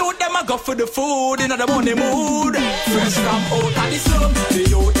 Ghetto youth, them a go for the food, in the money mood. Fresh from out of the slum, the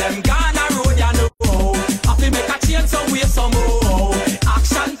youth, them gonna road, you know. Happy make a change some way, some more.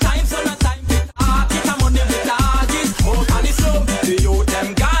 Action time, so no time with target, a money with target. Out of the slum, the youth,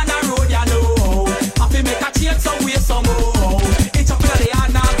 them gonna road, you know. Make a change some way, some more. It's up in the hand,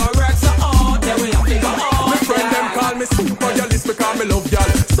 now go work so hard. Then we have to go on. My friend them call me super jealous because me love y'all.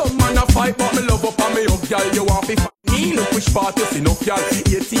 Some man a fight, but me love up and me hug y'all. You want to fight me? Look which part is enough y'all.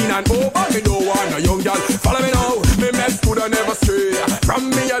 18 and over, me don't want a young y'all. Follow me now, me mess good and never stray.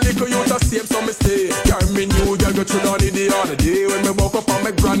 From me a little youth a same, so me stay. Carry me new girl go through down in the other day. When me woke up and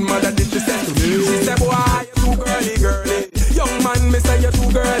my grandmother did the same to me. She said, boy, you too girly. Young man, me say you too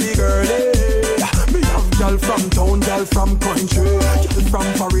girly. Girl from town, girl from country, girl from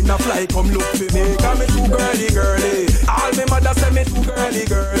foreign a fly come look for me. Cause me too girly. All me mother say me too girly.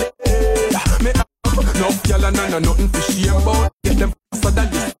 Me have enough girl and nothing to shame about. Get them faster than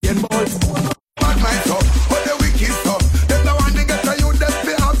this game ball. Bad mind so, all the wicked stuff. Them the one they get to you, them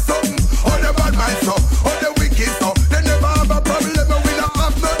they have something. All the bad mind so, all the wicked stuff. They never have a problem, we don't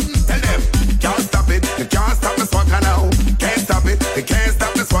have nothing. Tell them, can't stop it, you can't stop me swagger now. Can't stop it, you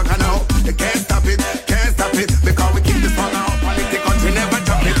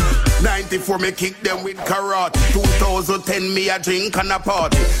before me kick them with karate. 2010 me a drink and a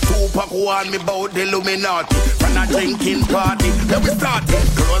party. Tupac warn me about the Illuminati. From a drinking party, then we start it.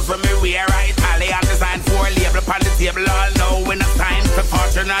 Clothes when me wear right alley and design for a label upon the table. All know when it's time to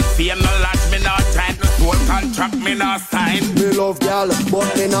fortune and fame. No lodge me not trying to soul contract me not sign. Me love y'all,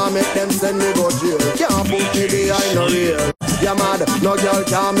 but me nah make them send me go jail. Can't put me behind no real. Yeah mad, no girl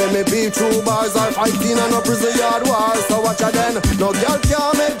can make me be true bars or fighting on a prison yard war. So watch her then. No girl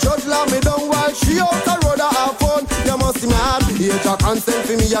can make judge love me down while she out the road to have fun. You must be mad. Age of consent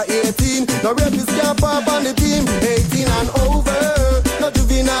for me you're 18. No rapist can't pop on the team. 18 and over. No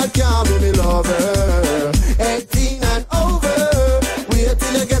juvenile can't be me lover. 18 and over. Wait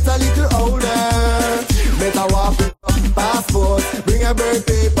till you get a little older. Better walk with a passport. Bring a birth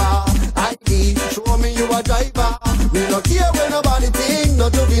paper. ID. Show me you a driver. Me no care when nobody think. No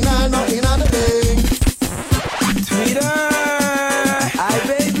juvenile, nothing on the thing. Twitter, hi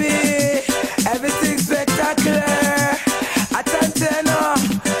baby, everything spectacular. Attention,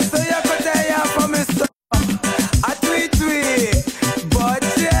 so you could tell you from me so. I tweet,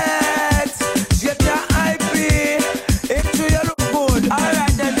 budget, get your IP, if you look good.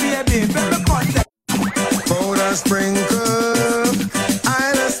 Alright then baby, very content. Powder sprinkle,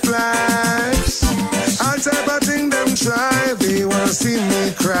 eyeless splash. All type of thing them try, they wanna see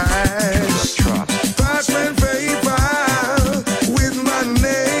me crash. Parchment paper with my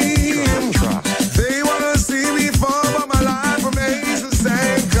name. They wanna see me fall, but my life remains the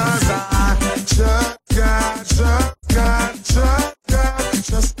same. Cause I just got. Yeah.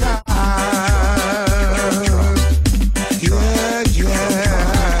 Just got.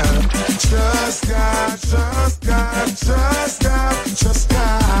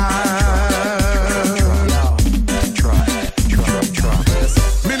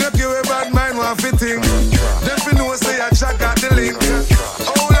 Me not give a bad mind one fitting. Them fi know say I check out the link.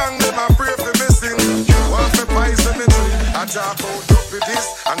 How long them a pray for missing? One for poison me drink. I drop out go for this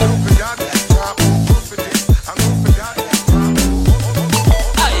and go for that. Drop out go for this and go for that.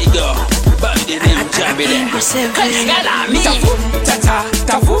 I go, but the name Jabby there. Kanyagala mi tafu tata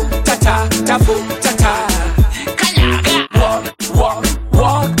tafu tata tafu tata. Kanyaga walk.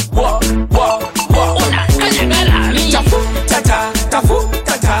 Una kanyagala mi tafu tata tafu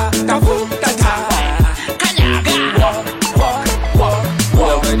tata. Kanyaga walk.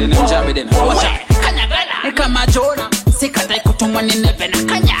 The name Jabby there. Watch out. Kanyagala kama Jona sikata kutumwa ni neve na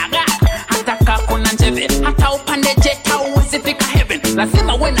kanyaga. Hata kakuna njeve hata upande jet hauwezi fika heaven.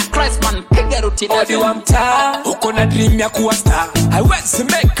 Lazima we na Christ man piga ruti na Odi wa mtaa, uko na dream ya kuwa star. Haiwezi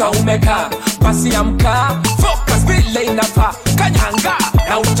meka umeka, basi amka. Focus vile inafaa, kanyanga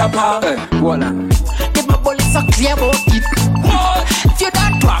na utapa. Wala the bubble is so clear about it. If you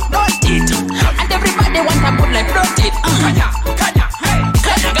don't talk, don't eat. And everybody want to put like don't eat. Kanya, hey,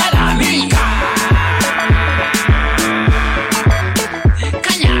 kanyagala mika.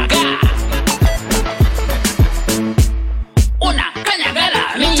 Kanyaga. Una kanyagala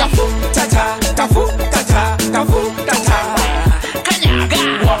mi tafu tata. Kanyaga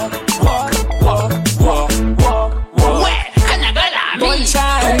walk. We kanyagala mi.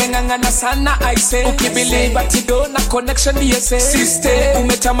 Umengangana sana aise, ukibelieve ati do na connection DSA. Sister,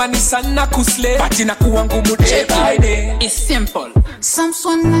 umetamani sana kusle, bati na kuwa ngumu day by day. It's simple. Psalms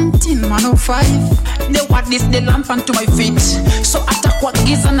 119, 105. The word is the lamp unto my feet. So atakwa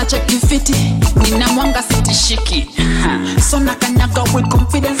giza na cheki fiti. Nina mwanga sitishiki. So nakanyaga with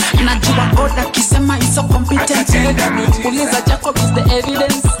confidence. Najua God akisema is so competent. Uliza Jacob is the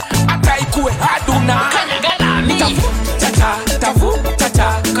evidence. Ataikuwe haduna kanyagala mi tafu tata.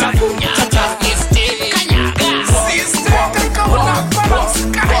 Kanyaga sister, kakawala paros.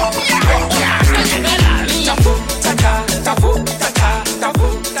 Kanyagala mi tafu tata.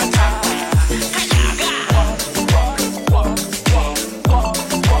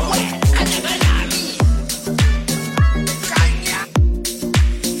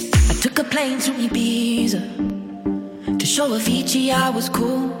 I took a plane to Ibiza to show Avicii I was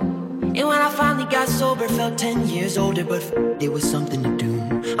cool. And when I finally got sober, felt 10 years older, but it was something to do.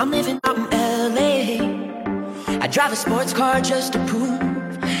 I'm living out in LA. I drive a sports car just to prove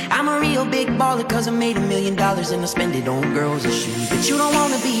I'm a real big baller, cause I made $1 million and I spend it on girls and shoes. But you don't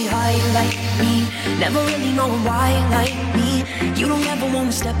wanna be high like me, never really know why like me. You don't ever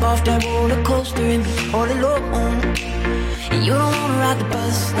wanna step off that roller coaster and be all alone. And you don't wanna ride the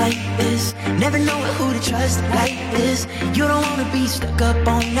bus like this, never know who to trust like this. You don't wanna be stuck up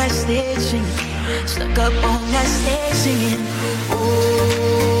on that stage singing, stuck up on that stage singing.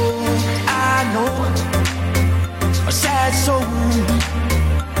 Oh, I know a sad soul,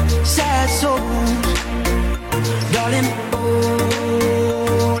 darling.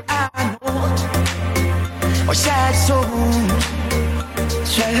 Oh, I know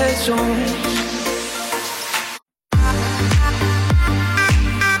song.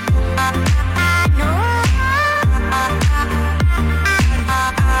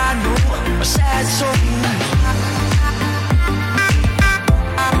 A sad song.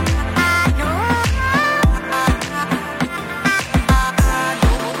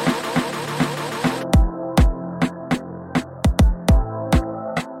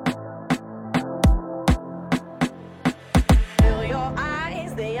 Feel your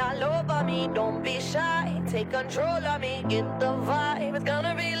eyes, they all over me. Don't be shy, take control of me. Get the vibe, it's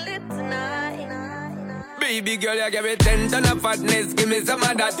gonna be lit tonight. Baby girl, you give me 10 ton of fatness, give me some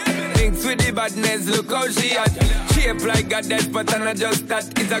of that. Thinks with the badness, look how she at. Shape like a dead, but I'm not just that.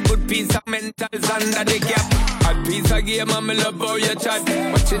 It's a good piece of mentals under the cap. A piece of game, I'm love how you chat.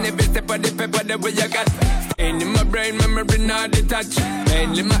 Watching every step of the paper, the way you got. Staying in my brain, memory not detached.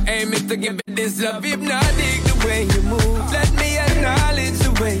 Mainly my aim is to give it this love. If not, dig the way you move. Let me acknowledge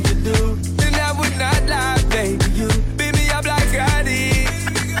the way you do. Then I would not lie, baby, you. Beat me up like I did.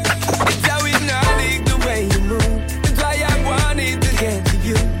 It's how we not dig the way you move. That's why I wanted to get to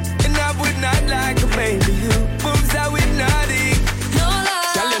you. And I would not like a baby, you. Moves how we not dig. No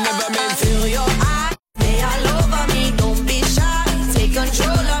lie. Girl, you never meant to. Feel your eyes, they all over me. Don't be shy, take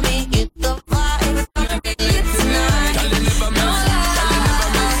control of me. Get the vibe, it's gonna be lit tonight. No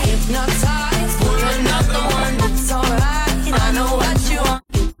lie, hypnotize, pull another one. It's alright, I know what you want.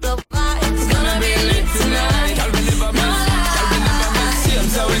 Get the vibe, it's gonna be lit tonight. No lie,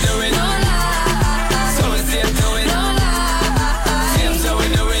 So we do it. no lie, So we see it do it. no lie. See 'em so we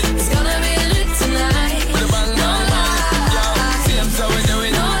do it. It's gonna be lit tonight. With a bang, No bang, bang. Yo, see 'em so we do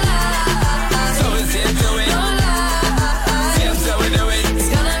it. no lie. So we see it do it. No lie. See 'em so we do it. It's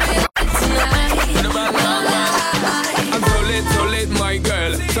gonna be lit tonight. With a bang, bang, bang. I'm so lit, my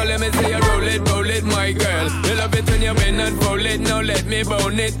girl. So let me say you roll it, my girl. You love it when you bend and roll it. Now let me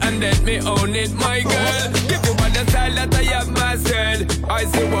bone it and let me own it, my girl. Give you all the style that I have mastered. I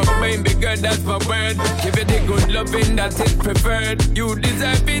see what made me good, that's my word. Give you the good loving that is preferred. You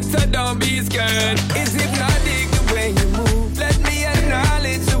deserve it, so don't be scared. Is it not dig the way you move? Let me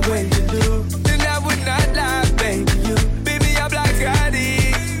acknowledge the way you do. Then I would not lie, baby, you. Baby, I'm like I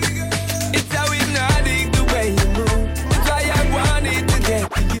did. It's how hypnotic the way you move. That's why I wanted to get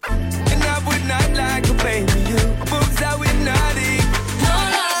to you. And I would not like a baby, you. Moves how hypnotic.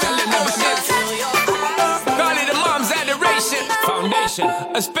 Girl, you never miss. Call it a mom's adoration. Foundation,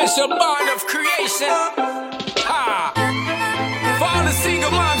 a special bond of creation. Ha! For all the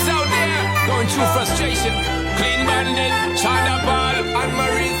single moms out there going through frustration. Clean Bandit, China Ball, and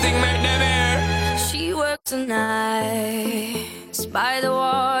Marie thing make them air. She works the nights by the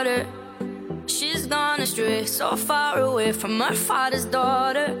water. She's gone astray, so far away from her father's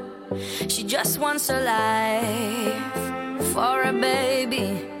daughter. She just wants her life for a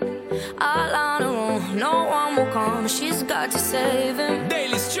baby. All on her own, no one will come. She's got to save him.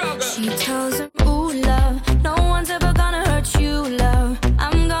 Daily struggle. She tells him, ooh, love, no one's ever gonna hurt you, love.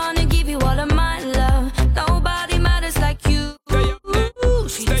 I'm gonna give you all of my love. Nobody matters like you.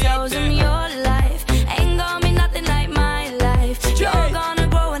 She tells him your life ain't gonna be nothing like my life. You're gonna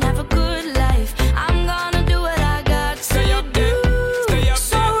grow and have a good life. I'm gonna do what I got to do.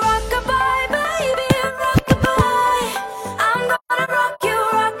 So rock-a-bye, baby, rock-a-bye. I'm gonna rock you,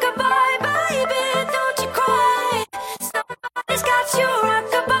 rock-a-bye, baby, don't you cry. Somebody's got you,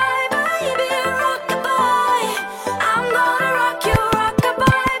 rock-a-bye, baby, rock-a-bye. I'm gonna rock you,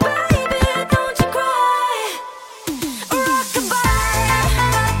 rock-a-bye, baby, don't you cry.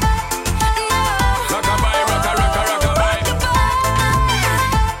 Rockabye, rocka, rocka, rockabye.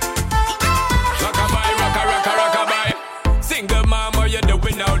 Rockabye, rocka, rocka, rockabye. Single mom, what you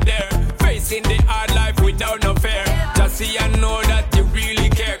doing out there? Facing the hard life without no fear. Just see and know that you really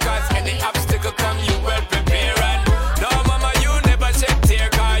care. Cause any obstacle come, you well prepare. And no, mama, you never shed tear.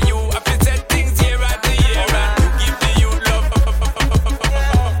 Cause you have to set things year after year. And you give the youth love.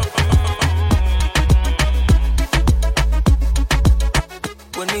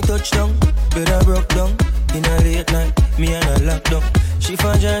 When me touch down, bed I broke down. In a late night, me and her locked down. She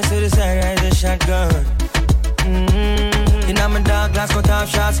found John to the side, rise a shotgun. In a my dark glass, cut off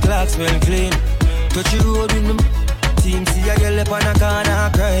shots, clocks well clean. Touch the road with me team, see a girl up on a corner,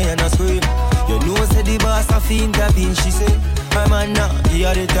 cry and a scream. You know, say the boss a fiend, intervene, she say. My man now, give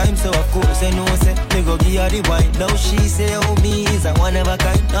her the time, so of course I know, say, me go give her the wine. Now she say, oh, me is a one of a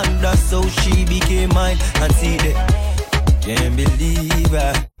kind, and that's how she became mine. And see that, can't believe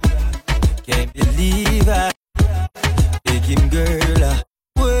her, can't believe her. Take him, girl,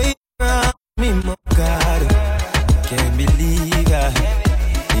 away from me, my God. Can't believe her,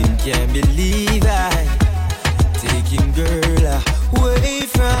 him can't believe her. Take him, girl, away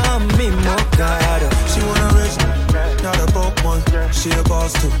from she a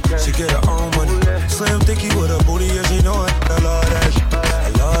boss too. She get her own money. Slim thicky with a booty, yeah, she know it. I love that. I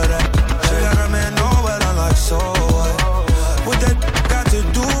love that. She got a man, no, but I'm like, so what that got to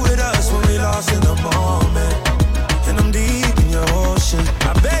do with us when we lost in the moment? And I'm deep in your ocean.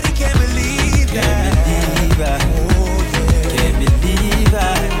 I bet he can't believe that. Can't believe I. Oh, yeah. Can't believe I.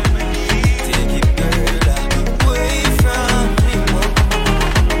 Take it, girl, away from me.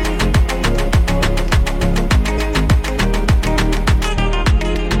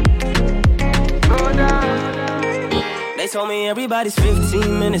 They told me everybody's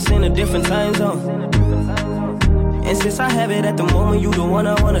 15 minutes in a different time zone. And since I have it at the moment, you the one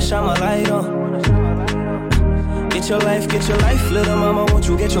I wanna shine my light on. Get your life, little mama, won't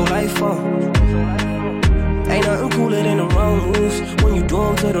you get your life on? Ain't nothing cooler than the wrong moves when you do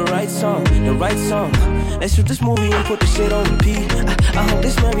them to the right song, the right song. Let's shoot this movie and put the shit on repeat. I hope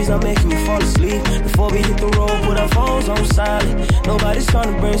this memory's not making me fall asleep. Before we hit the road, put our phones on silent. Nobody's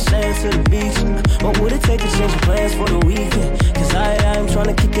trying to bring sand to the beach. What would it take to change the plans for the weekend? Cause I'm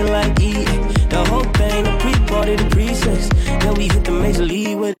trying to kick it like eating. The whole thing, the pre-party, the pre-sex. Then we hit the major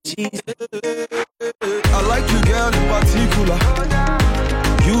league with the cheese. I like you, girl, in particular.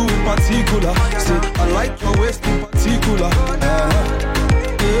 You in particular. Say, I like your waist in particular.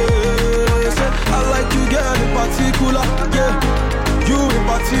 Say, I like you, girl, in particular. Yeah, you in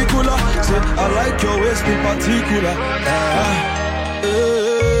particular. Say, I like your waist in particular.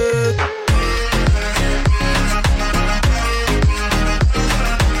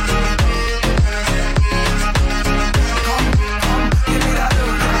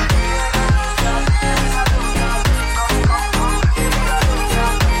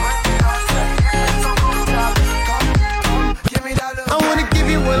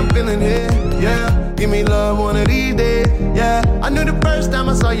 Here, yeah, give me love one of these days, yeah. I knew the first time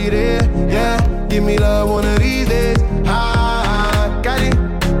I saw you there, yeah. Give me love one of these days.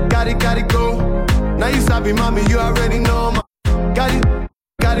 Got it, go. Now you sabi, mommy, you already know. Got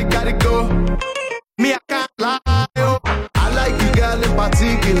it, go. Me, I can't lie, oh. I like you, girl, in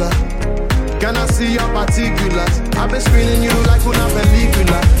particular. Can I see your particulars? I've been screening you like una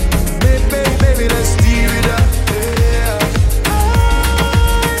película. Baby, let's steer it up, yeah.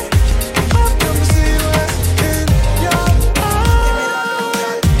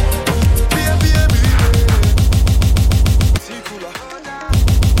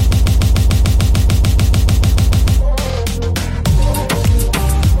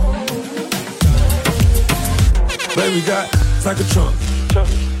 Baby got like a trunk.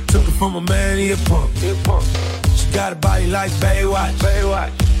 Took it from a man, he a punk. She got a body like Baywatch.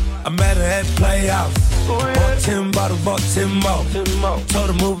 I met her at Playhouse. Bought 10 bottles, bought 10 more. Told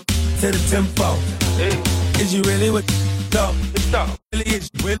her move to the tempo. Is you really with the dog? Really is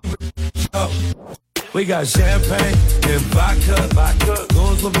you really with the dog? We got champagne and vodka.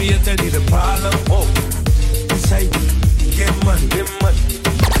 Goons will be if they need a problem. You say, get money.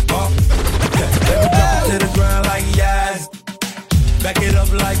 Let me drop it to the ground like yes. Back it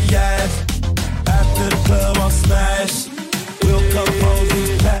up like yes. After the club, I'll smash. We'll compose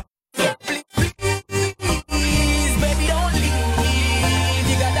these packs. Please, baby, don't leave.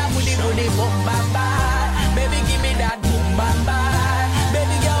 You got that booty, no, they boom, bye, bye. Baby, give me that boom, bye, bye.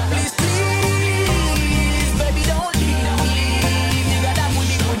 Baby, girl, please, baby, don't leave. You got that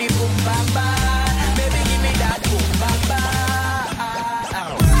booty, boom, bye, bye. Baby, give me that boom, bye, bye.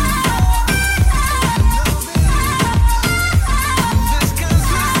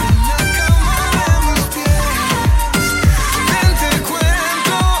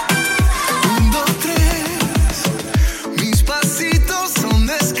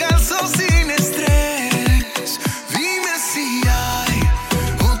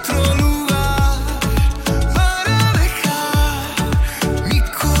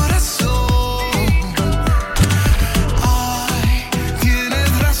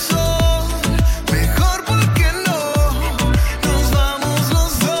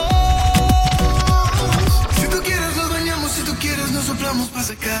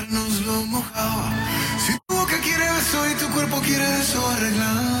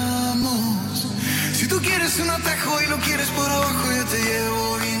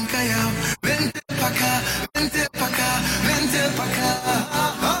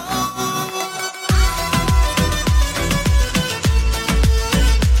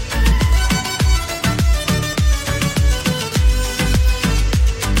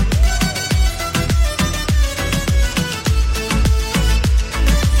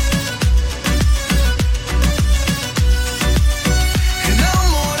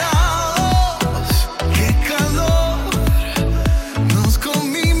 Nos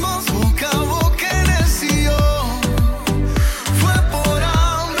comimos boca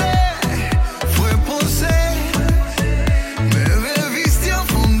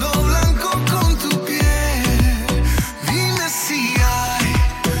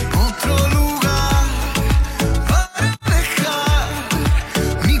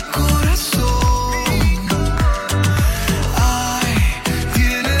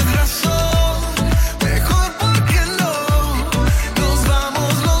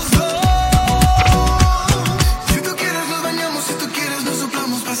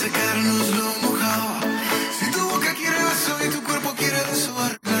secarnos lo mojado. Si tu boca quiere beso y tu cuerpo quiere beso,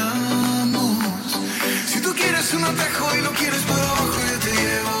 arreglamos. Si tú quieres un atajo y lo quieres por abajo, yo te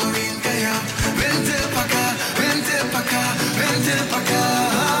llevo bien callado. Vente pa' acá, vente pa' acá, vente pa' acá.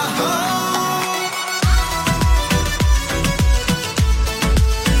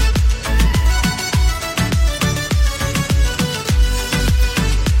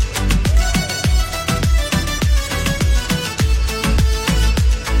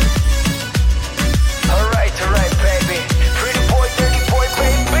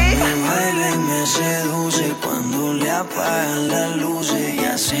 Apagan las luces,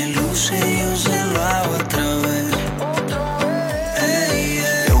 ya se luce, yo se lo hago otra vez. Hey,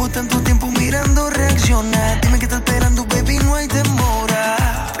 yeah. Llevo tanto tiempo mirando reaccionar. Dime que estás esperando, baby, no hay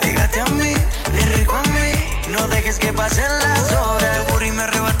demora. Pégate a mí, le rico a mí. No dejes que pasen las horas. Tu booty me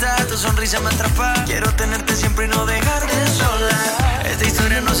arrebata, tu sonrisa me atrapa. Quiero tenerte siempre y no dejarte sola. Esta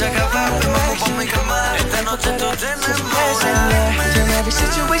historia no se acaba, vamos pa' mi cama. Esta noche tú te enamoras. Turn every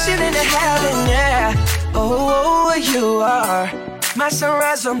situation into heaven, yeah. Oh, you are my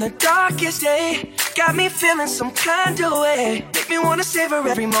sunrise on the darkest day. Got me feeling some kind of way. Make me wanna savor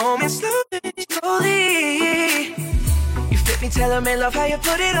every moment slowly, slowly. You fit me, telling me love how you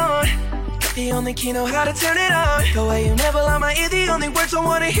put it on. The only key know how to turn it on. The way you never lie my ear, the only words I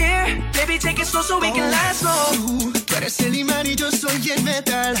wanna hear. Baby, take it slow so we can last long. Tú eres el imán y yo soy el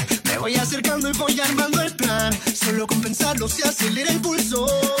metal. Me voy acercando y voy armando el plan. Solo con pensarlo se acelera el pulso.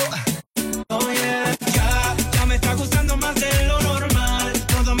 Oh yeah, ya me está gustando más de lo normal.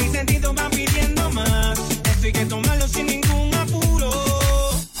 Todos mis sentidos van pidiendo más. Esto hay que tomarlo sin ningún apuro.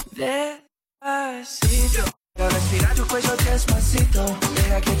 Despacito, respira tu cuello despacito.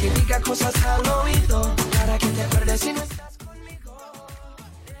 Deja que te diga cosas al oído. Para que te acuerdes si no estás conmigo.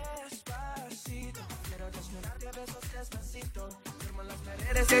 Despacito, quiero desnudarte a besos despacito. Firmo las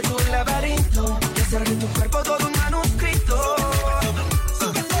paredes de tu laberinto. Y hacer de tu cuerpo todo un